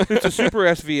 It's a super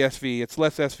SV. It's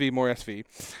less SV, more SV.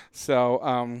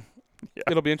 So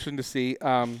it'll be interesting to see.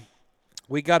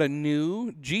 We got a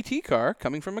new GT car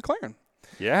coming from McLaren.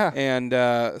 Yeah. And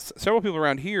several people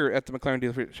around here at the McLaren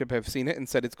dealership have seen it and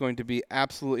said it's going to be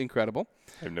absolutely incredible.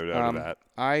 I have no doubt of that.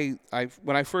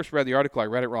 When I first read the article, I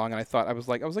read it wrong, and I was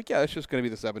like, yeah, it's just going to be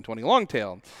the 720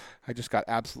 Longtail. I just got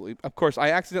absolutely. Of course,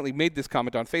 I accidentally made this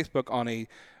comment on Facebook on a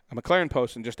McLaren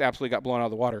post and just absolutely got blown out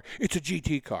of the water. It's a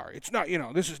GT car. It's not.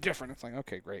 This is different. It's like,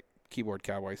 okay, great. Keyboard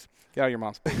cowboys, get out of your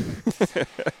mom's basement.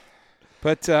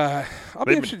 But I'll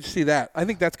be interested to see that. I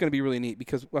think that's going to be really neat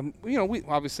because,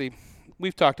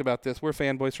 we've talked about this. We're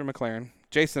fanboys for McLaren.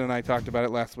 Jason and I talked about it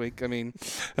last week. I mean,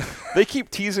 they keep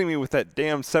teasing me with that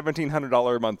damn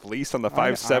 $1,700 a month lease on the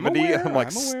 570. I'm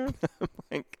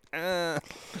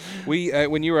aware.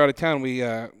 When you were out of town,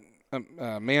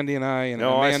 Mandy and I and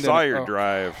Amanda. I saw your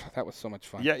drive. That was so much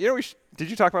fun. Yeah, did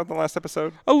you talk about it in the last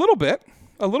episode? A little bit.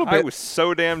 I was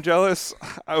so damn jealous.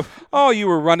 You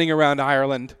were running around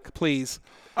Ireland. Please.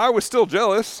 I was still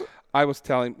jealous. I was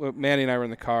telling Mandy and I were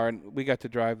in the car, and we got to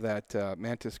drive that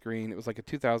Mantis Green. It was like a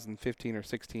 2015 or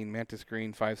 16 Mantis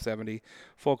Green 570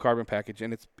 full carbon package,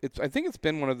 and it's I think it's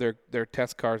been one of their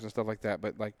test cars and stuff like that.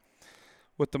 But like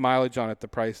with the mileage on it, the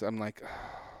price, I'm like, I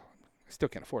still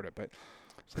can't afford it. But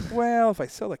it's like, well, if I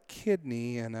sell a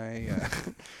kidney and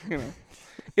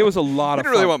it was a lot of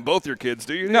fun. You don't really want both your kids,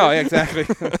 do you? No, exactly.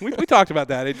 we talked about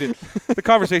that. The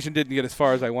conversation didn't get as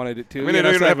far as I wanted it to. I mean, I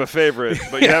know you don't have a favorite,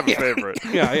 but you have a favorite.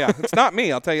 Yeah. It's not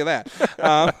me, I'll tell you that.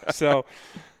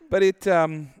 But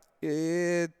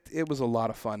It was a lot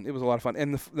of fun. It was a lot of fun.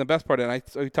 And the best part, and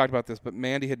we talked about this, but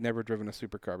Mandy had never driven a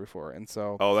supercar before. And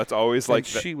so. Oh, that's always like.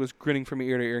 She was grinning from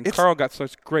ear to ear. And Carl got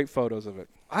such great photos of it.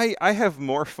 I have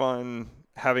more fun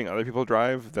having other people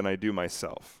drive than I do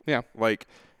myself. Yeah. Like.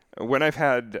 When I've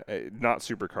had, not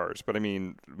supercars, but I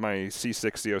mean my C6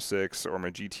 Z06 or my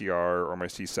GTR or my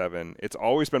C7, it's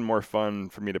always been more fun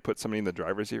for me to put somebody in the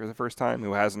driver's seat for the first time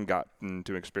who hasn't gotten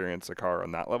to experience a car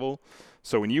on that level.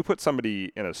 So when you put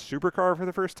somebody in a supercar for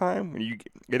the first time,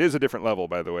 it is a different level,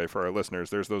 by the way, for our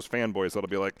listeners. There's those fanboys that'll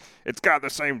be like, it's got the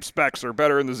same specs or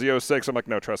better in the Z06. I'm like,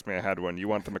 no, trust me, I had one. You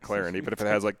want the McLaren. Even if it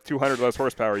has like 200 less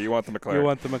horsepower, you want the McLaren. You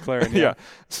want the McLaren, yeah.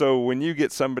 So when you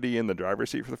get somebody in the driver's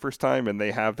seat for the first time and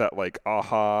they have that like,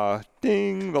 aha,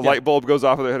 ding, the light bulb goes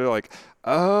off of their head, they're like,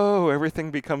 oh, everything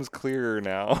becomes clearer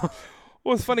now.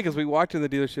 Well, it's funny because we walked in the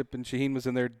dealership and Shaheen was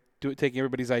in there taking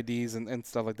everybody's IDs and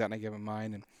stuff like that, and I gave him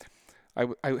mine. And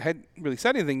I hadn't really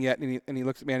said anything yet, and he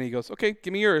looks at me and he goes, okay,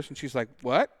 give me yours. And she's like,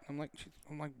 what? I'm like,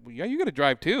 well, yeah, you got to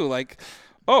drive too. Like,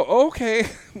 oh, okay.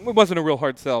 It wasn't a real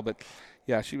hard sell, but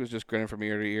yeah, she was just grinning from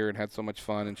ear to ear and had so much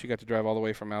fun. And she got to drive all the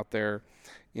way from out there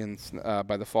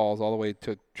by the falls all the way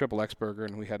to Triple Xburger,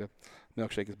 and we had a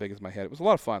milkshake as big as my head. It was a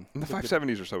lot of fun. And the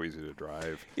 570s are so easy to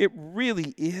drive. It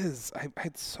really is. I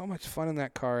had so much fun in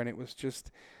that car, and it was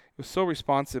so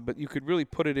responsive, but you could really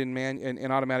put it in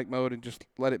automatic mode and just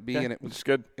let it be, and it was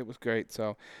good. It was great.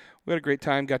 So we had a great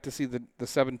time. Got to see the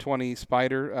 720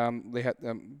 Spider. They had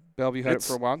Bellevue had it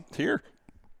for a while. It's here.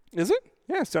 Is it?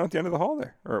 Yeah, it's down at the end of the hall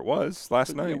there, or it was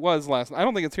last night. It was last night. I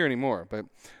don't think it's here anymore, but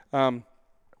I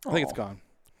think it's gone.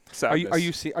 Sadness.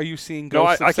 Are you seeing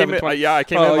Ghosts? No, I came in. I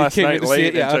came in last night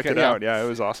late and checked it out. Yeah, it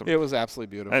was awesome. It was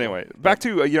absolutely beautiful. Anyway, back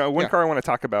to one car I want to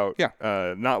talk about.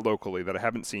 Not locally that I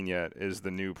haven't seen yet is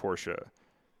the new Porsche.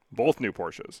 Both new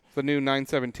Porsches. The new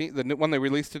 917, the new one they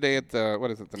released today at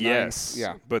the yes. 9?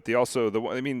 Yeah. But they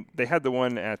had the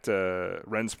one at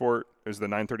Rennsport. It was the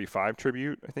 935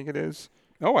 Tribute, I think it is.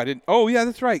 Oh, I didn't. Oh, yeah,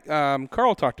 that's right.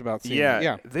 Carl talked about seeing it.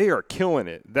 Yeah, they are killing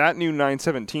it. That new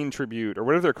 917 Tribute, or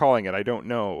whatever they're calling it, I don't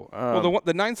know. Well,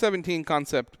 the 917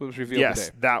 concept was revealed today.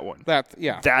 Yes, that one.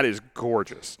 That is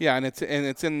gorgeous. Yeah, and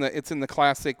it's in the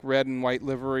classic red and white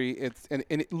livery.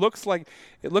 It looks like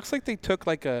they took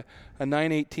like a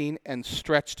 918 and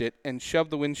stretched it and shoved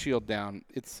the windshield down.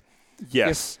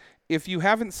 Yes. If you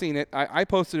haven't seen it, I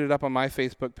posted it up on my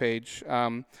Facebook page.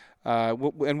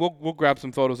 We'll grab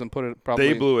some photos and put it probably.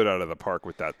 They blew it out of the park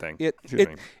with that thing.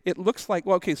 It looks like,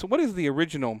 well, okay, so what is the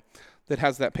original that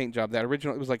has that paint job? That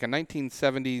original, it was like a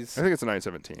 1970s. I think it's a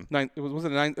 917. Was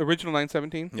it original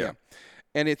 917? Yeah.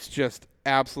 And it's just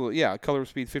absolute, color of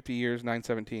speed, 50 years,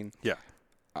 917. Yeah.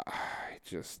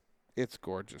 It's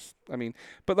gorgeous. I mean,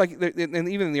 but like, and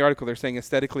even in the article, they're saying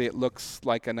aesthetically it looks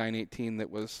like a 918 that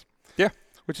was. Yeah.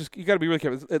 Which is, you got to be really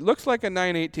careful. It looks like a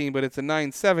 918, but it's a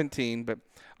 917. But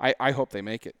I hope they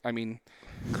make it. I mean,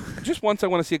 just once I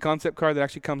want to see a concept car that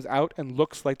actually comes out and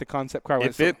looks like the concept car.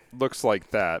 If it looks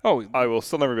like that, I will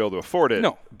still never be able to afford it.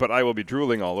 No. But I will be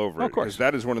drooling all over it. Of course. Because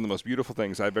that is one of the most beautiful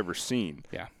things I've ever seen.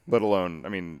 Yeah. Let alone, I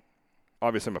mean,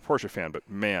 obviously I'm a Porsche fan, but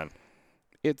man.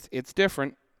 It's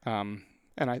different. And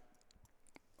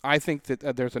I think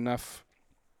that there's enough.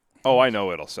 Oh, I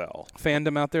know it'll sell.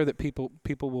 Fandom out there that people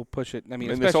will push it. I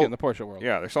mean, especially in the Porsche world.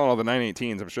 Yeah, they're selling all the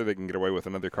 918s. I'm sure they can get away with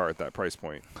another car at that price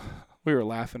point. We were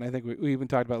laughing. I think we even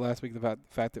talked about last week about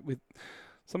the fact that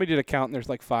somebody did a count and there's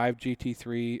like 5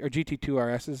 GT3 or GT2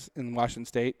 RSs in Washington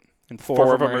State, and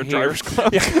 4 of them are Drivers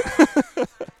Club. Yeah.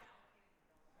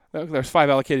 There's 5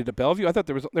 allocated to Bellevue. I thought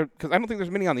because I don't think there's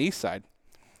many on the east side.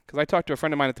 Because I talked to a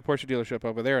friend of mine at the Porsche dealership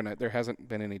over there, and there hasn't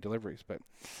been any deliveries. But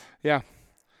yeah.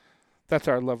 That's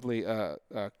our lovely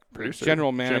producer,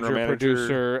 general manager,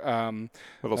 producer,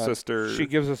 little sister. She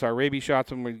gives us our rabies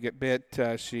shots when we get bit.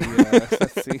 Let's see, I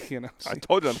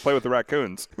told you not to play with the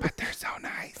raccoons. But they're so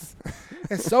nice.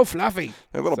 They're so fluffy.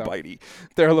 They're a little bitey.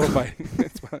 They're a little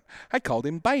bitey. I called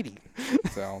him Bitey.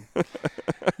 So,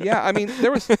 yeah, I mean,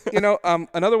 there was,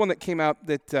 another one that came out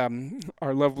that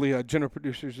our lovely general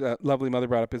producer's lovely mother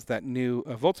brought up is that new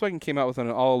Volkswagen came out with an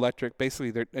all-electric,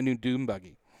 basically a new Doom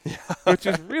buggy. Yeah. Which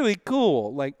is really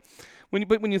cool. Like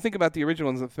when you think about the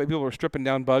original ones, people were stripping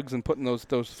down bugs and putting those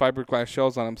fiberglass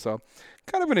shells on them. So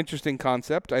kind of an interesting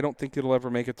concept. I don't think it'll ever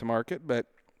make it to market, but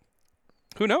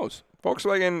who knows?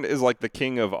 Volkswagen is like the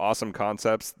king of awesome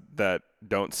concepts that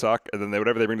don't suck, and then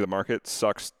whatever they bring to the market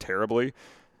sucks terribly.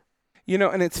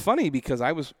 And it's funny because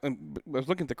I was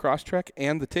looking at the Crosstrek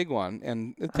and the Tiguan,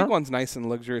 and the Tiguan's nice and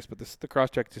luxurious, but the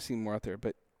Crosstrek just seemed more out there.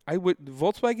 But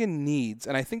Volkswagen needs,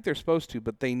 and I think they're supposed to,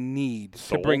 but they need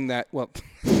to bring that. Well,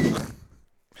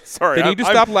 Sorry. They need to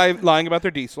stop lying about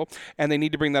their diesel, and they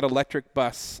need to bring that electric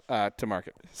bus to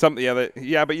market. But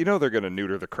they're going to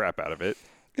neuter the crap out of it.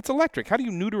 It's electric. How do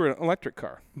you neuter an electric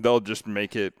car? They'll just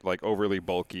make it like overly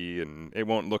bulky, and it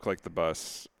won't look like the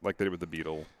bus like they did with the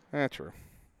Beetle. That's true.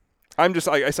 I'm just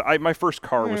my first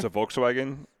car was a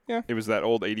Volkswagen. Yeah. It was that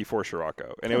old '84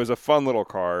 Scirocco, and it was a fun little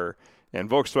car. And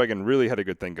Volkswagen really had a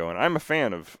good thing going. I'm a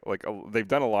fan of they've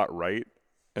done a lot right,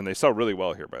 and they sell really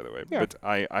well here, by the way. Yeah. But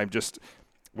I'm just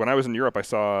when I was in Europe, I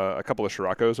saw a couple of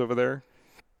Scirocco's over there,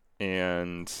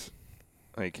 and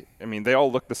they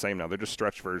all look the same now. They're just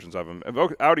stretched versions of them.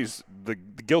 Audi's the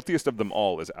guiltiest of them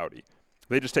all is Audi.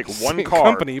 They just take one car.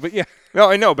 Company, but yeah. No,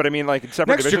 I know, but I mean, like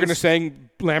separate Next divisions. you're going to say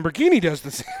Lamborghini does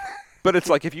the same. But it's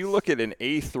like if you look at an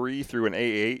A3 through an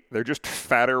A8, they're just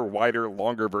fatter, wider,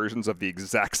 longer versions of the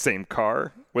exact same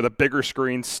car with a bigger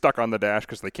screen stuck on the dash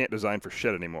because they can't design for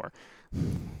shit anymore.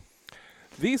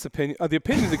 The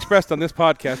opinions expressed on this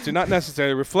podcast do not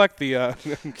necessarily reflect the.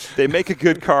 They make a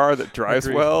good car that drives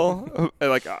Agreed. well.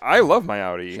 I love my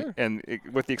Audi, Sure. and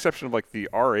with the exception of the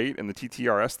R8 and the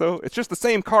TTRS, though, it's just the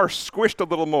same car squished a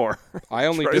little more. I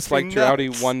only Drives me disliked your nuts. Audi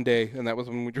one day, and that was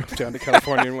when we drove down to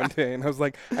California one day, and I was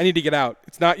like, I need to get out.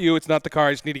 It's not you. It's not the car.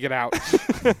 I just need to get out.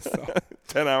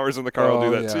 10 hours in the car will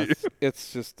do that to you.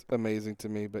 It's just amazing to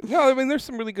me. But no, I mean, there's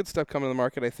some really good stuff coming to the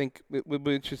market. I think we'll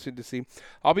be interested to see.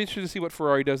 I'll be interested to see what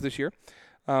Ferrari does this year,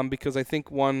 because I think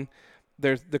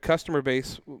there's the customer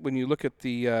base. When you look at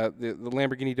the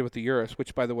Lamborghini did with the Urus,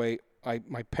 which by the way,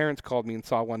 my parents called me and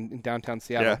saw one in downtown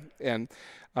Seattle, and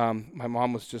my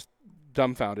mom was just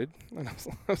dumbfounded, and I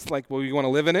was like, well, you want to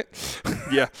live in it?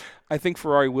 Yeah. I think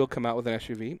Ferrari will come out with an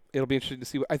SUV. It'll be interesting to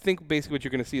see. I think basically what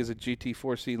you're going to see is a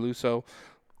GT4C Lusso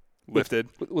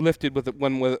Lifted with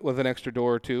one with an extra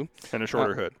door or two and a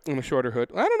shorter hood. And a shorter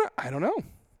hood. I don't know.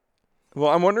 Well,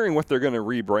 I'm wondering what they're going to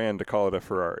rebrand to call it a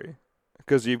Ferrari.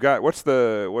 Because you've got what's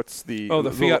the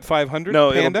the Fiat 500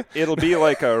 no, Panda? It'll be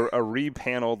like a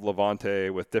repaneled Levante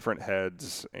with different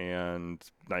heads and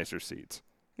nicer seats.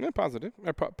 Yeah, positive.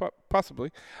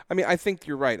 Possibly. I mean, I think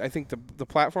you're right. I think the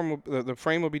platform, the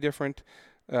frame will be different.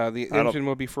 The engine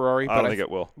will be Ferrari. I don't think it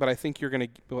will. But I think you're going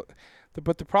to.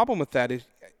 But the problem with that is,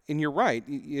 and you're right,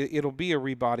 it'll be a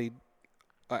rebodied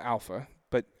Alpha.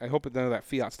 But I hope none of that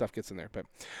Fiat stuff gets in there. But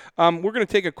we're going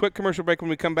to take a quick commercial break.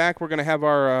 When we come back, we're going to have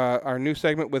our new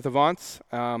segment with Avance.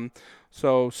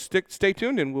 So stay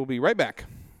tuned, and we'll be right back.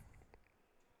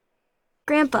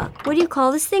 Grandpa, what do you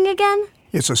call this thing again?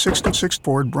 It's a 66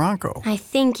 Ford Bronco. I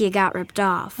think you got ripped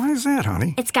off. Why is that,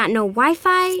 honey? It's got no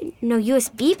Wi-Fi, no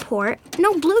USB port,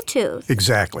 no Bluetooth.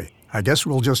 Exactly. I guess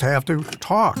we'll just have to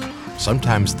talk.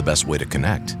 Sometimes the best way to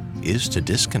connect is to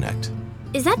disconnect.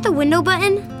 Is that the window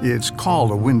button? It's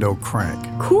called a window crank.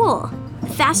 Cool. The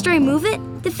faster I move it,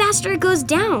 the faster it goes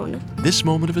down. This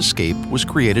moment of escape was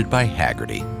created by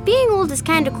Haggerty. Being old is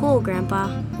kind of cool,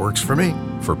 Grandpa. Works for me.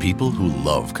 For people who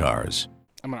love cars.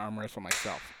 I'm going to arm wrestle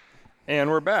myself. And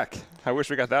we're back. I wish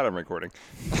we got that on recording.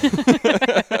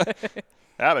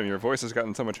 Adam, your voice has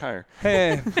gotten so much higher.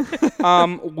 Hey.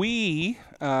 We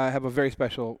have a very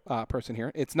special person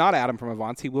here. It's not Adam from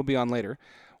Avance. He will be on later.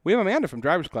 We have Amanda from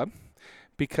Drivers Club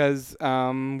because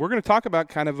we're going to talk about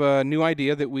kind of a new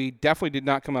idea that we definitely did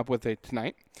not come up with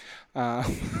tonight. No,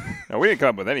 we didn't come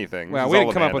up with anything. Well, we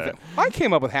didn't come up with it. I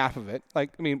came up with half of it.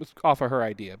 It was off of her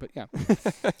idea, but yeah.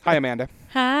 Hi, Amanda.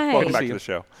 Hi. Welcome back to the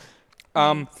show.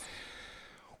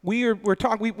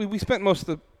 We spent most of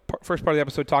the first part of the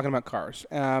episode talking about cars,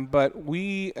 but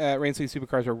we at Rain City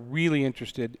Supercars are really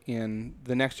interested in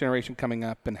the next generation coming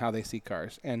up and how they see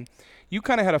cars. And you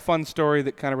kind of had a fun story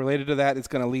that kind of related to that. It's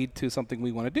going to lead to something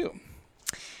we want to do.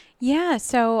 Yeah,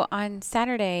 so on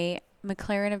Saturday,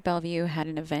 McLaren of Bellevue had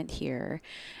an event here,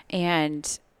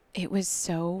 and it was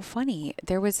so funny.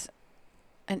 There was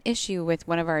an issue with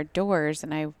one of our doors,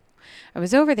 and I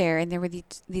was over there, and there were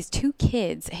these two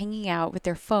kids hanging out with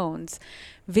their phones,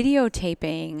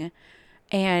 videotaping,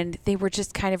 and they were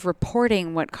just kind of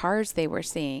reporting what cars they were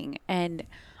seeing. And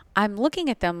I'm looking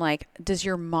at them like, does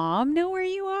your mom know where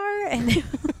you are? And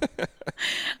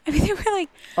they, they were like,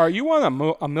 are you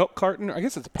on a milk carton? I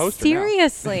guess it's a poster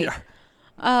seriously. now.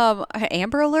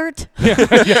 Amber Alert? Yeah.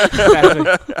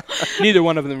 Neither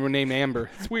one of them were named Amber.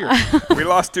 It's weird. We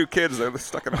lost two kids. They're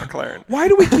stuck in a McLaren. Why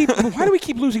do we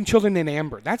keep losing children named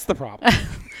Amber? That's the problem.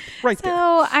 Right there.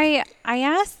 So I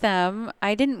asked them.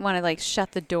 I didn't want to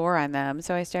shut the door on them,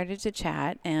 so I started to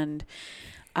chat, and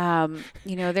their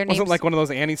names wasn't like one of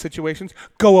those Annie situations.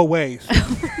 Go away.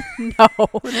 No,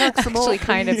 actually,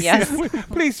 kind of yes.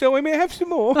 Please, so we may have some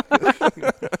more.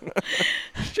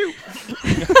 Shoot.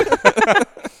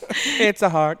 It's a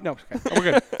heart. No, okay. We're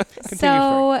good. Continue.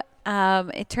 So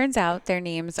it turns out their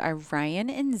names are Ryan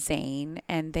and Zane,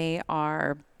 and they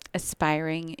are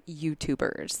aspiring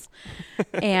YouTubers.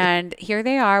 And here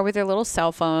they are with their little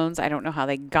cell phones. I don't know how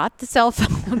they got the cell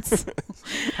phones.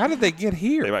 How did they get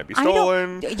here? They might be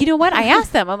stolen. You know what? I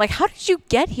asked them, I'm like, how did you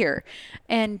get here?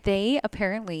 And they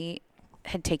apparently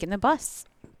had taken the bus.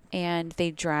 And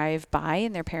they drive by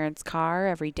in their parents' car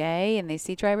every day, and they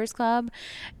see Drivers Club.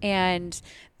 And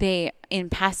they, in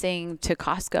passing to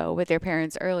Costco with their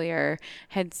parents earlier,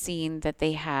 had seen that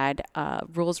they had a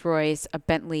Rolls-Royce, a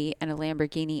Bentley, and a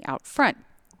Lamborghini out front.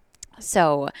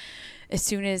 So as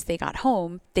soon as they got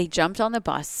home, they jumped on the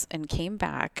bus and came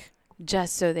back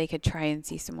just so they could try and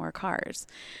see some more cars.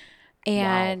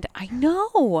 And I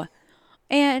know.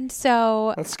 And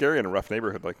so that's scary in a rough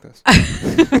neighborhood like this.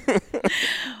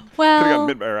 Well, could have gotten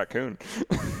bit by a raccoon.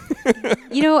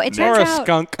 It turns or a out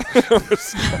skunk.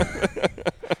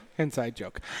 Inside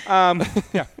joke.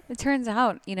 Yeah. It turns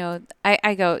out,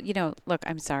 I go, look,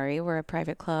 I'm sorry, we're a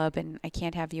private club and I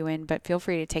can't have you in, but feel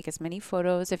free to take as many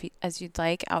photos as you'd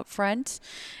like out front.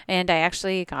 And I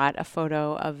actually got a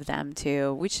photo of them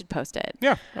too. We should post it.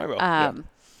 Yeah, I will.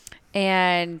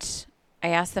 And I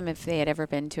asked them if they had ever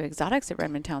been to Exotics at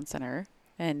Redmond Town Center,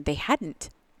 and they hadn't.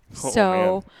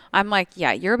 So I'm like,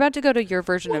 yeah, you're about to go to your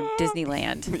version of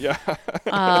Disneyland. Yeah.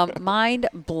 Mind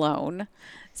blown.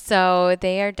 So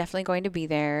they are definitely going to be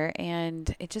there.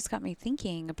 And it just got me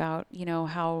thinking about,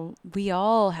 how we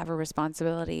all have a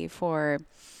responsibility for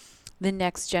the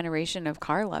next generation of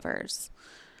car lovers.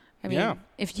 I mean,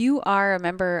 if you are a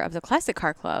member of the Classic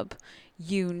Car Club,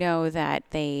 you know that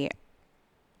they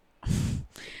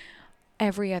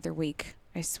every other week,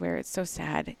 I swear, it's so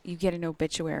sad, you get an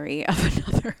obituary of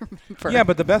another member. Yeah,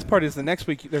 but the best part is the next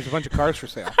week there's a bunch of cars for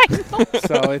sale. I know.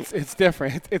 So it's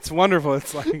different. It's wonderful.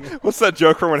 It's like, what's that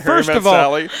joke from when Harry first met of all,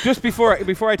 Sally? just before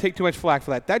I take too much flack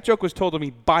for that joke was told to me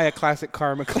by a Classic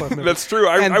Car Club member. That's true.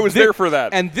 I was there for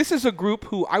that. And this is a group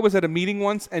who I was at a meeting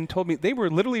once and told me they were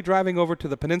literally driving over to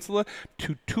the peninsula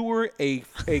to tour a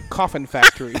coffin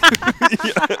factory.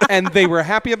 And they were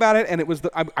happy about it. And it was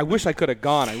I wish I could have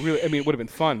gone. It would have been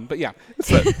fun. But yeah.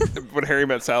 When Harry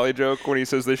met Sally joke when he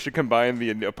says they should combine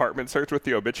the apartment search with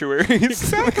the obituaries.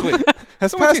 Exactly.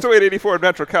 Has passed away at 84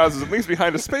 natural causes and leaves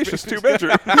behind a spacious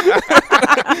 2-bedroom.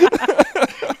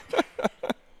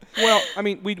 Well, I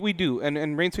mean, we do.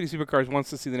 And Rain City Supercars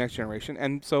wants to see the next generation.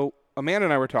 And so Amanda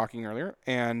and I were talking earlier,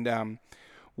 and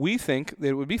we think that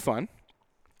it would be fun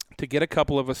to get a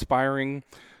couple of aspiring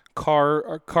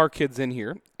car kids in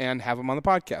here and have them on the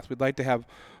podcast. We'd like to have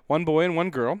one boy and one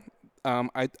girl.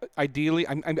 Ideally,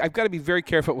 I've got to be very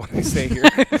careful what I say here.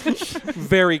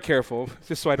 Very careful,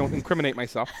 just so I don't incriminate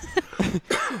myself.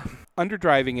 Under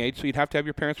driving age, so you'd have to have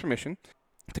your parents' permission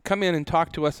to come in and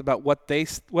talk to us about what they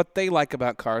like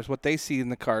about cars, what they see in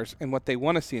the cars, and what they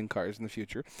want to see in cars in the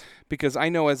future. Because I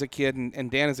know as a kid,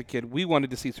 and Dan as a kid, we wanted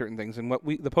to see certain things, and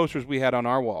the posters we had on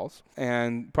our walls,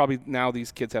 and probably now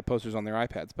these kids have posters on their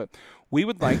iPads. But we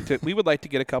would like to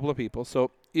get a couple of people.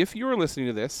 So if you're listening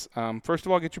to this, first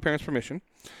of all, get your parents' permission.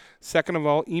 Second of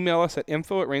all, email us at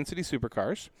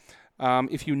info@RainCitySupercars.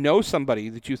 If you know somebody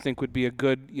that you think would be a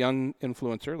good young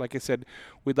influencer, like I said,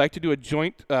 we'd like to do a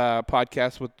joint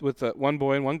podcast with one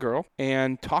boy and one girl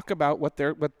and talk about what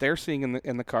they're seeing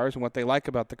in the cars and what they like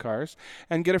about the cars,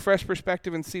 and get a fresh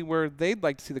perspective and see where they'd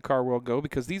like to see the car world go,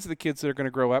 because these are the kids that are going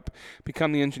to grow up,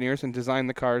 become the engineers, and design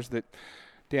the cars that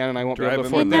Dan and I won't be able to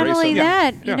afford. And not only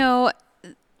that, Yeah.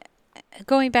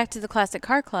 Going back to the Classic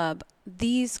Car Club,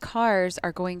 these cars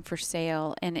are going for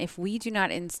sale. And if we do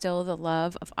not instill the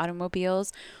love of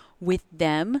automobiles with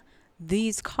them,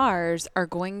 these cars are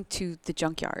going to the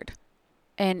junkyard.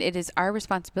 And it is our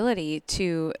responsibility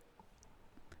to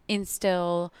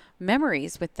instill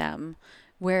memories with them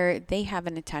where they have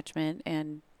an attachment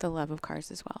and the love of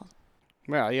cars as well.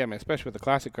 Well, yeah, I mean, especially with the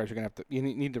classic cars, you're gonna have to. You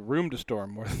need the room to store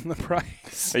them more than the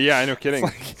price. Yeah, I know, kidding.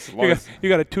 You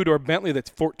got a 2-door Bentley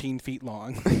that's 14 feet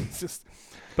long. It's just,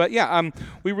 but yeah,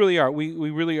 we really are. We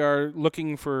really are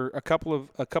looking for a couple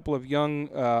of young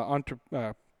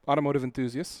automotive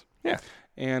enthusiasts. Yeah,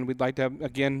 and we'd like to have,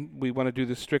 again, we want to do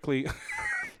this strictly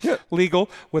legal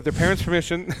with their parents'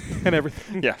 permission and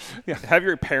everything. Yeah. Have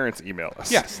your parents email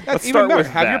us. Yes, let's even start better. with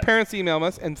Have that. your parents email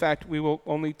us. In fact, we will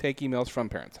only take emails from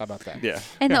parents. How about that? Yeah.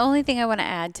 And the only thing I want to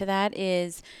add to that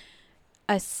is,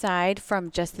 aside from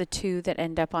just the two that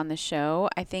end up on the show,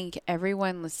 I think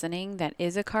everyone listening that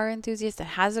is a car enthusiast, that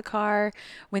has a car,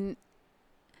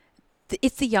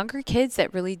 it's the younger kids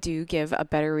that really do give a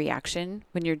better reaction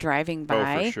when you're driving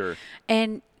by. Oh, for sure.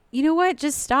 And you know what?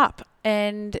 Just stop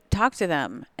and talk to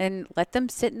them and let them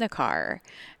sit in the car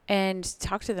and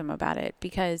talk to them about it,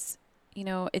 because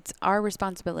it's our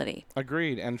responsibility.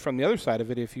 Agreed. And from the other side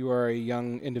of it, if you are a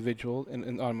young individual and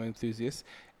an automotive enthusiast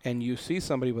and you see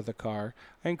somebody with a car,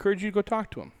 I encourage you to go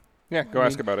talk to them. Yeah, go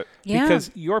ask about it. Yeah.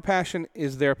 Because your passion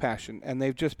is their passion, and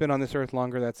they've just been on this earth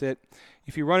longer. That's it.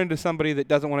 If you run into somebody that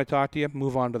doesn't want to talk to you,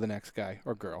 move on to the next guy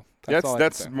or girl.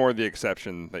 That's more the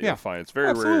exception that you'll find. It's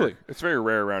very rare. It's very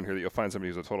rare around here that you'll find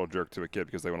somebody who's a total jerk to a kid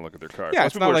because they want to look at their car. Yeah,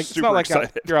 Most it's not like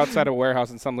excited. you're outside a warehouse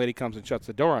and some lady comes and shuts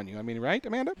the door on you. I mean, right,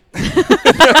 Amanda?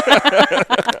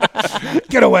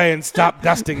 Get away and stop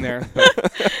dusting there.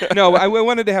 But no, I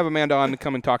wanted to have Amanda on to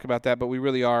come and talk about that, but we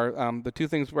really are. The two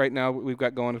things right now we've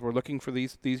got going is we're looking for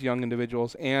these young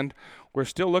individuals, and we're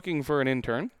still looking for an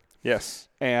intern. Yes.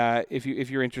 If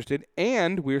you're interested,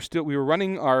 and we were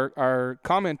running our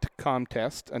comment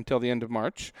contest until the end of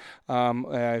March.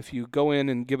 If you go in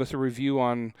and give us a review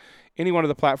on any one of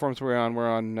the platforms we're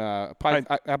on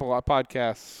Apple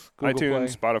Podcasts, Google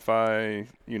iTunes, Play, Spotify,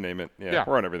 you name it. Yeah,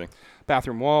 we're on everything.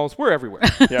 Bathroom Walls, we're everywhere.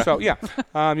 Yeah. So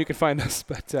you can find us.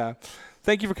 But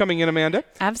thank you for coming in, Amanda.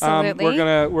 Absolutely.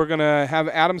 We're gonna have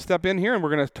Adam step in here, and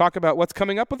we're gonna talk about what's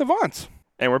coming up with Avance.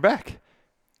 And we're back.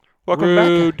 Welcome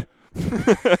Rude.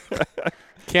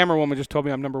 Camera woman just told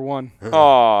me I'm number 1.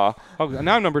 Aw. Oh,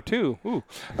 now I'm number 2. Ooh.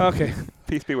 Okay.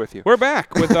 Peace be with you. We're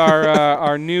back with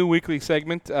our new weekly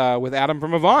segment with Adam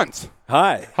from Avance.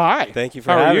 Hi. Hi. Thank you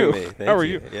for How are having you? me. Thank How are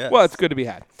you? you? Yes. Well, it's good to be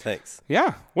had. Thanks.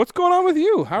 Yeah. What's going on with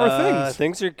you? How are things?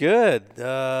 Things are good.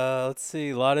 Let's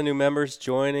see. A lot of new members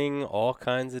joining, all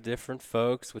kinds of different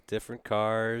folks with different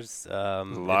cars. A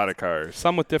lot of cars.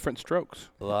 Some with different strokes.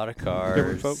 A lot of cars.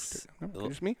 Different folks. No,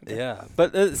 just me? Okay. Yeah.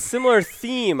 But a similar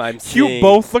theme I'm seeing. You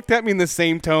both looked at me in the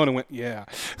same tone and went, yeah.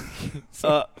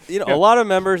 A lot of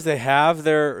members, they have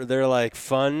their like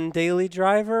fun daily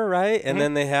driver, right? And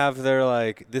then they have their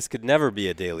like, this could never be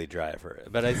a daily driver.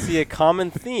 But I see a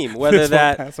common theme, whether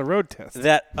That's a road test.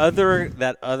 that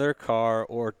other car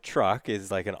or truck is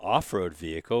like an off-road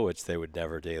vehicle, which they would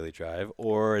never daily drive,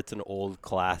 or it's an old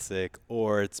classic,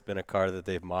 or it's been a car that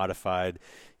they've modified,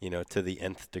 to the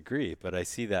nth degree. But I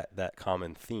see that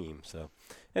common theme. So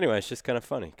anyway, it's just kind of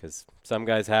funny because some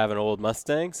guys have an old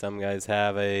Mustang, some guys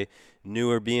have a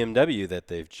newer BMW that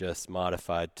they've just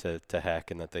modified to heck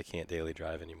and that they can't daily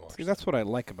drive anymore. See, that's what I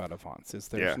like about Avance is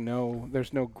there's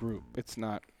no group. It's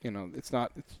not it's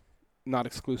not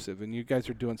exclusive, and you guys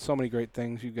are doing so many great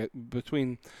things. You get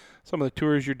between some of the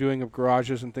tours you're doing of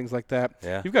garages and things like that.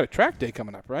 Yeah. You've got a track day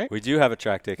coming up, right? We do have a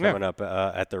track day coming up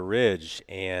at the Ridge,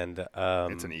 and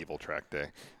it's an evil track day.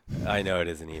 I know it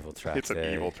is an evil track day. It's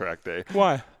an evil track day.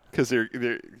 Why? Because they're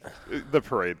the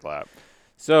parade lap.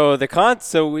 So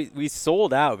we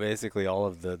sold out basically all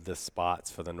of the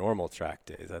spots for the normal track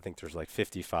days. I think there's like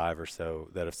 55 or so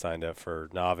that have signed up for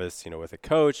novice, with a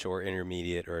coach, or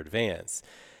intermediate or advanced.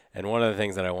 And one of the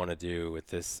things that I want to do with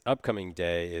this upcoming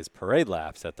day is parade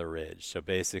laps at the Ridge. So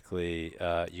basically,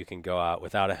 you can go out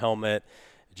without a helmet,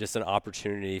 just an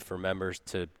opportunity for members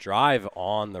to drive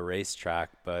on the racetrack,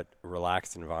 but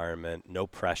relaxed environment, no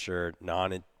pressure,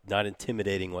 not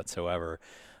intimidating whatsoever.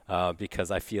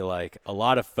 Because I feel like a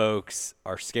lot of folks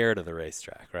are scared of the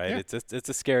racetrack, right? Yeah. It's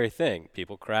a scary thing.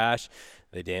 People crash,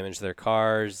 they damage their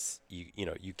cars.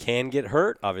 You can get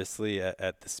hurt, obviously,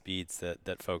 at the speeds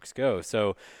that folks go.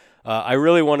 So I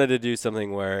really wanted to do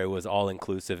something where it was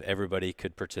all-inclusive. Everybody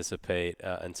could participate,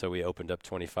 and so we opened up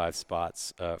 25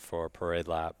 spots for parade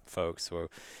lap folks. So,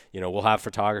 we'll have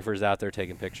photographers out there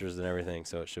taking pictures and everything,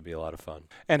 so it should be a lot of fun.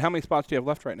 And how many spots do you have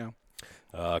left right now?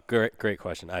 Great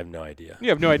question. I have no idea. You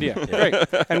have no idea. Great.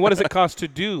 And what does it cost to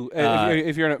do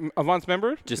if you're an Avance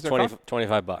member? Just $25.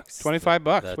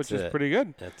 $25, which is pretty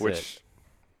good. Which,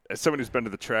 as someone who's been to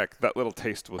the track, that little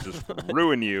taste will just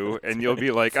ruin you, and you'll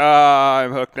be like,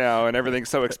 I'm hooked now, and everything's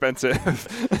so expensive.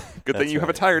 Good thing you have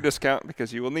a tire discount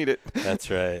because you will need it.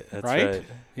 That's right. Right?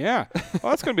 Yeah.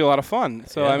 Well, that's going to be a lot of fun.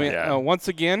 So, once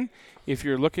again, if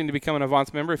you're looking to become an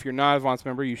Avance member, if you're not an Avance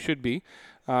member, you should be.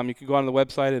 You can go on the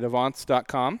website at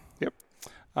avance.com. Yep.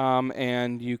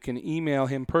 And you can email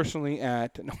him personally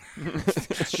at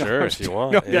sure, if you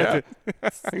want. I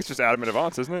think it's just Adam at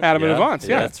Avance, isn't it? Adam at Avance,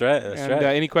 yeah. That's right. That's right.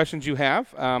 Any questions you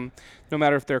have, no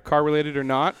matter if they're car related or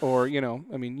not, or you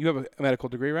have a medical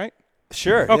degree, right?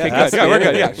 Sure. Okay, good. Yeah, we're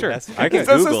good. Yeah, sure. I can Does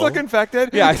Google. this look infected?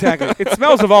 Yeah, exactly. It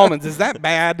smells of almonds. Is that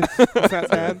bad? Is that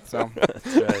bad? So,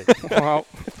 That's right. well,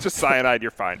 Just cyanide,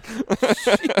 you're fine.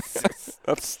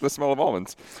 That's the smell of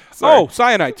almonds. Sorry. oh,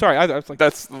 cyanide. Sorry, I was like,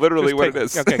 That's literally just what take- it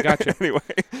is. okay, gotcha. Anyway.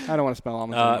 I don't want to smell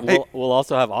almonds. We'll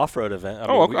also have off-road events.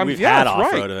 We've yeah, had that's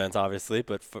right. off-road events, obviously,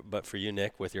 but for you,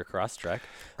 Nick, with your cross trek,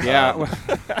 Yeah.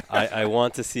 I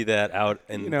want to see that out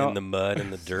in the mud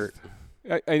and the dirt.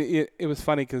 It was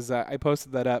funny because I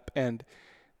posted that up, and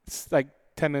it's like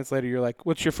 10 minutes later, you're like,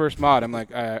 "What's your first mod?" I'm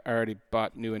like, "I already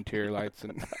bought new interior lights."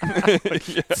 And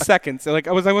seconds, like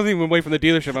I wasn't even away from the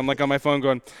dealership. I'm like on my phone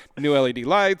going, "New LED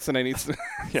lights," and I need.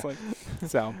 It's like,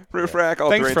 so Roof rack, all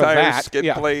Thanks terrain for tires, that. skid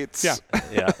Yeah. plates. Yeah.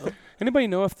 Yeah. Anybody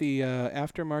know if the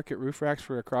aftermarket roof racks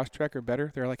for a Crosstrek are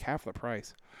better? They're like half the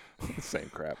price. Same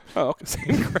crap. Oh, okay.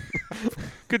 Same crap.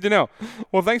 Good to know.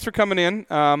 Well, thanks for coming in.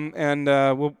 And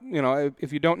we'll,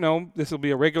 if you don't know, this will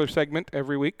be a regular segment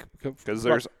every week. Because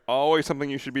there's always something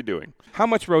you should be doing. How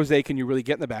much rosé can you really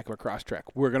get in the back of a Crosstrek?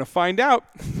 We're going to find out.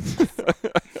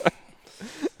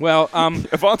 Well,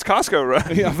 Avance Costco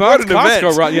run. Yeah, What an Costco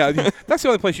event. run. Yeah, that's the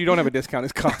only place you don't have a discount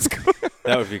is Costco.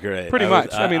 That would be great. Pretty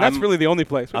much. I mean, that's really the only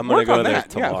place. I'm going to Work go on there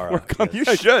that. Yeah, tomorrow. work on You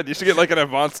should. You should get like an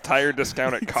Avance tire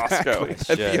discount at Costco. Exactly.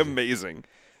 That'd be Should. amazing.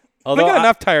 Although They got I-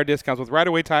 enough tire discounts with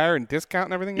right-away tire and discount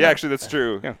and everything. Yeah, actually, that's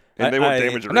true. Yeah. And they won't I-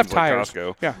 damage your enough rims like tires.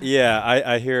 Costco. Yeah. Yeah,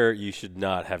 I hear you should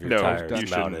not have your No, tires you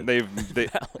mounted. shouldn't. They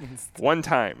one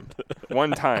time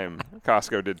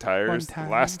Costco did tires. One time.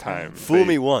 Last time, Fool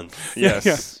me once. Yes.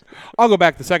 Yeah. I'll go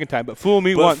back the second time, but fool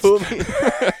me But once. fool me.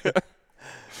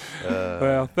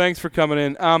 Well, thanks for coming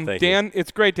in. Thank Dan, it's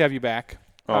great to have you back.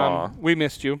 Aw. We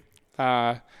missed you.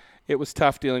 It was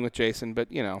tough dealing with Jason,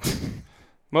 but,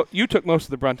 you took most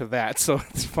of the brunt of that, so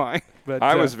it's fine. But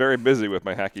I was very busy with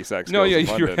my hacky sack skills No, yeah, in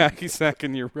your London. hacky sack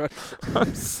and your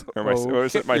I'm so Or my, what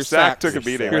was it? My your sack sacks. took a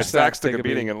beating. Your My sacks sacks took a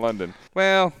beating in London.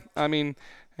 Well, I mean,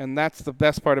 and that's the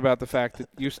best part about the fact that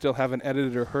you still haven't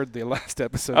edited or heard the last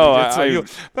episode. Oh, we did,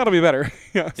 so that'll be better.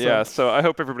 Yeah. So. Yeah, so I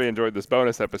hope everybody enjoyed this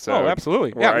bonus episode. Oh,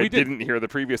 absolutely. Where Yeah, I we did. didn't hear the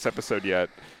previous episode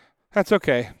yet. That's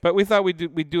okay. But we thought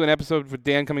we'd do an episode with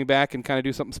Dan coming back and kind of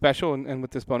do something special and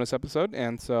with this bonus episode.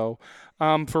 And so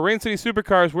for Rain City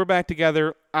Supercars, we're back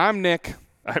together. I'm Nick.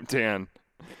 I'm Dan.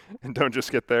 And don't just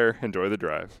get there, enjoy the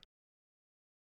drive.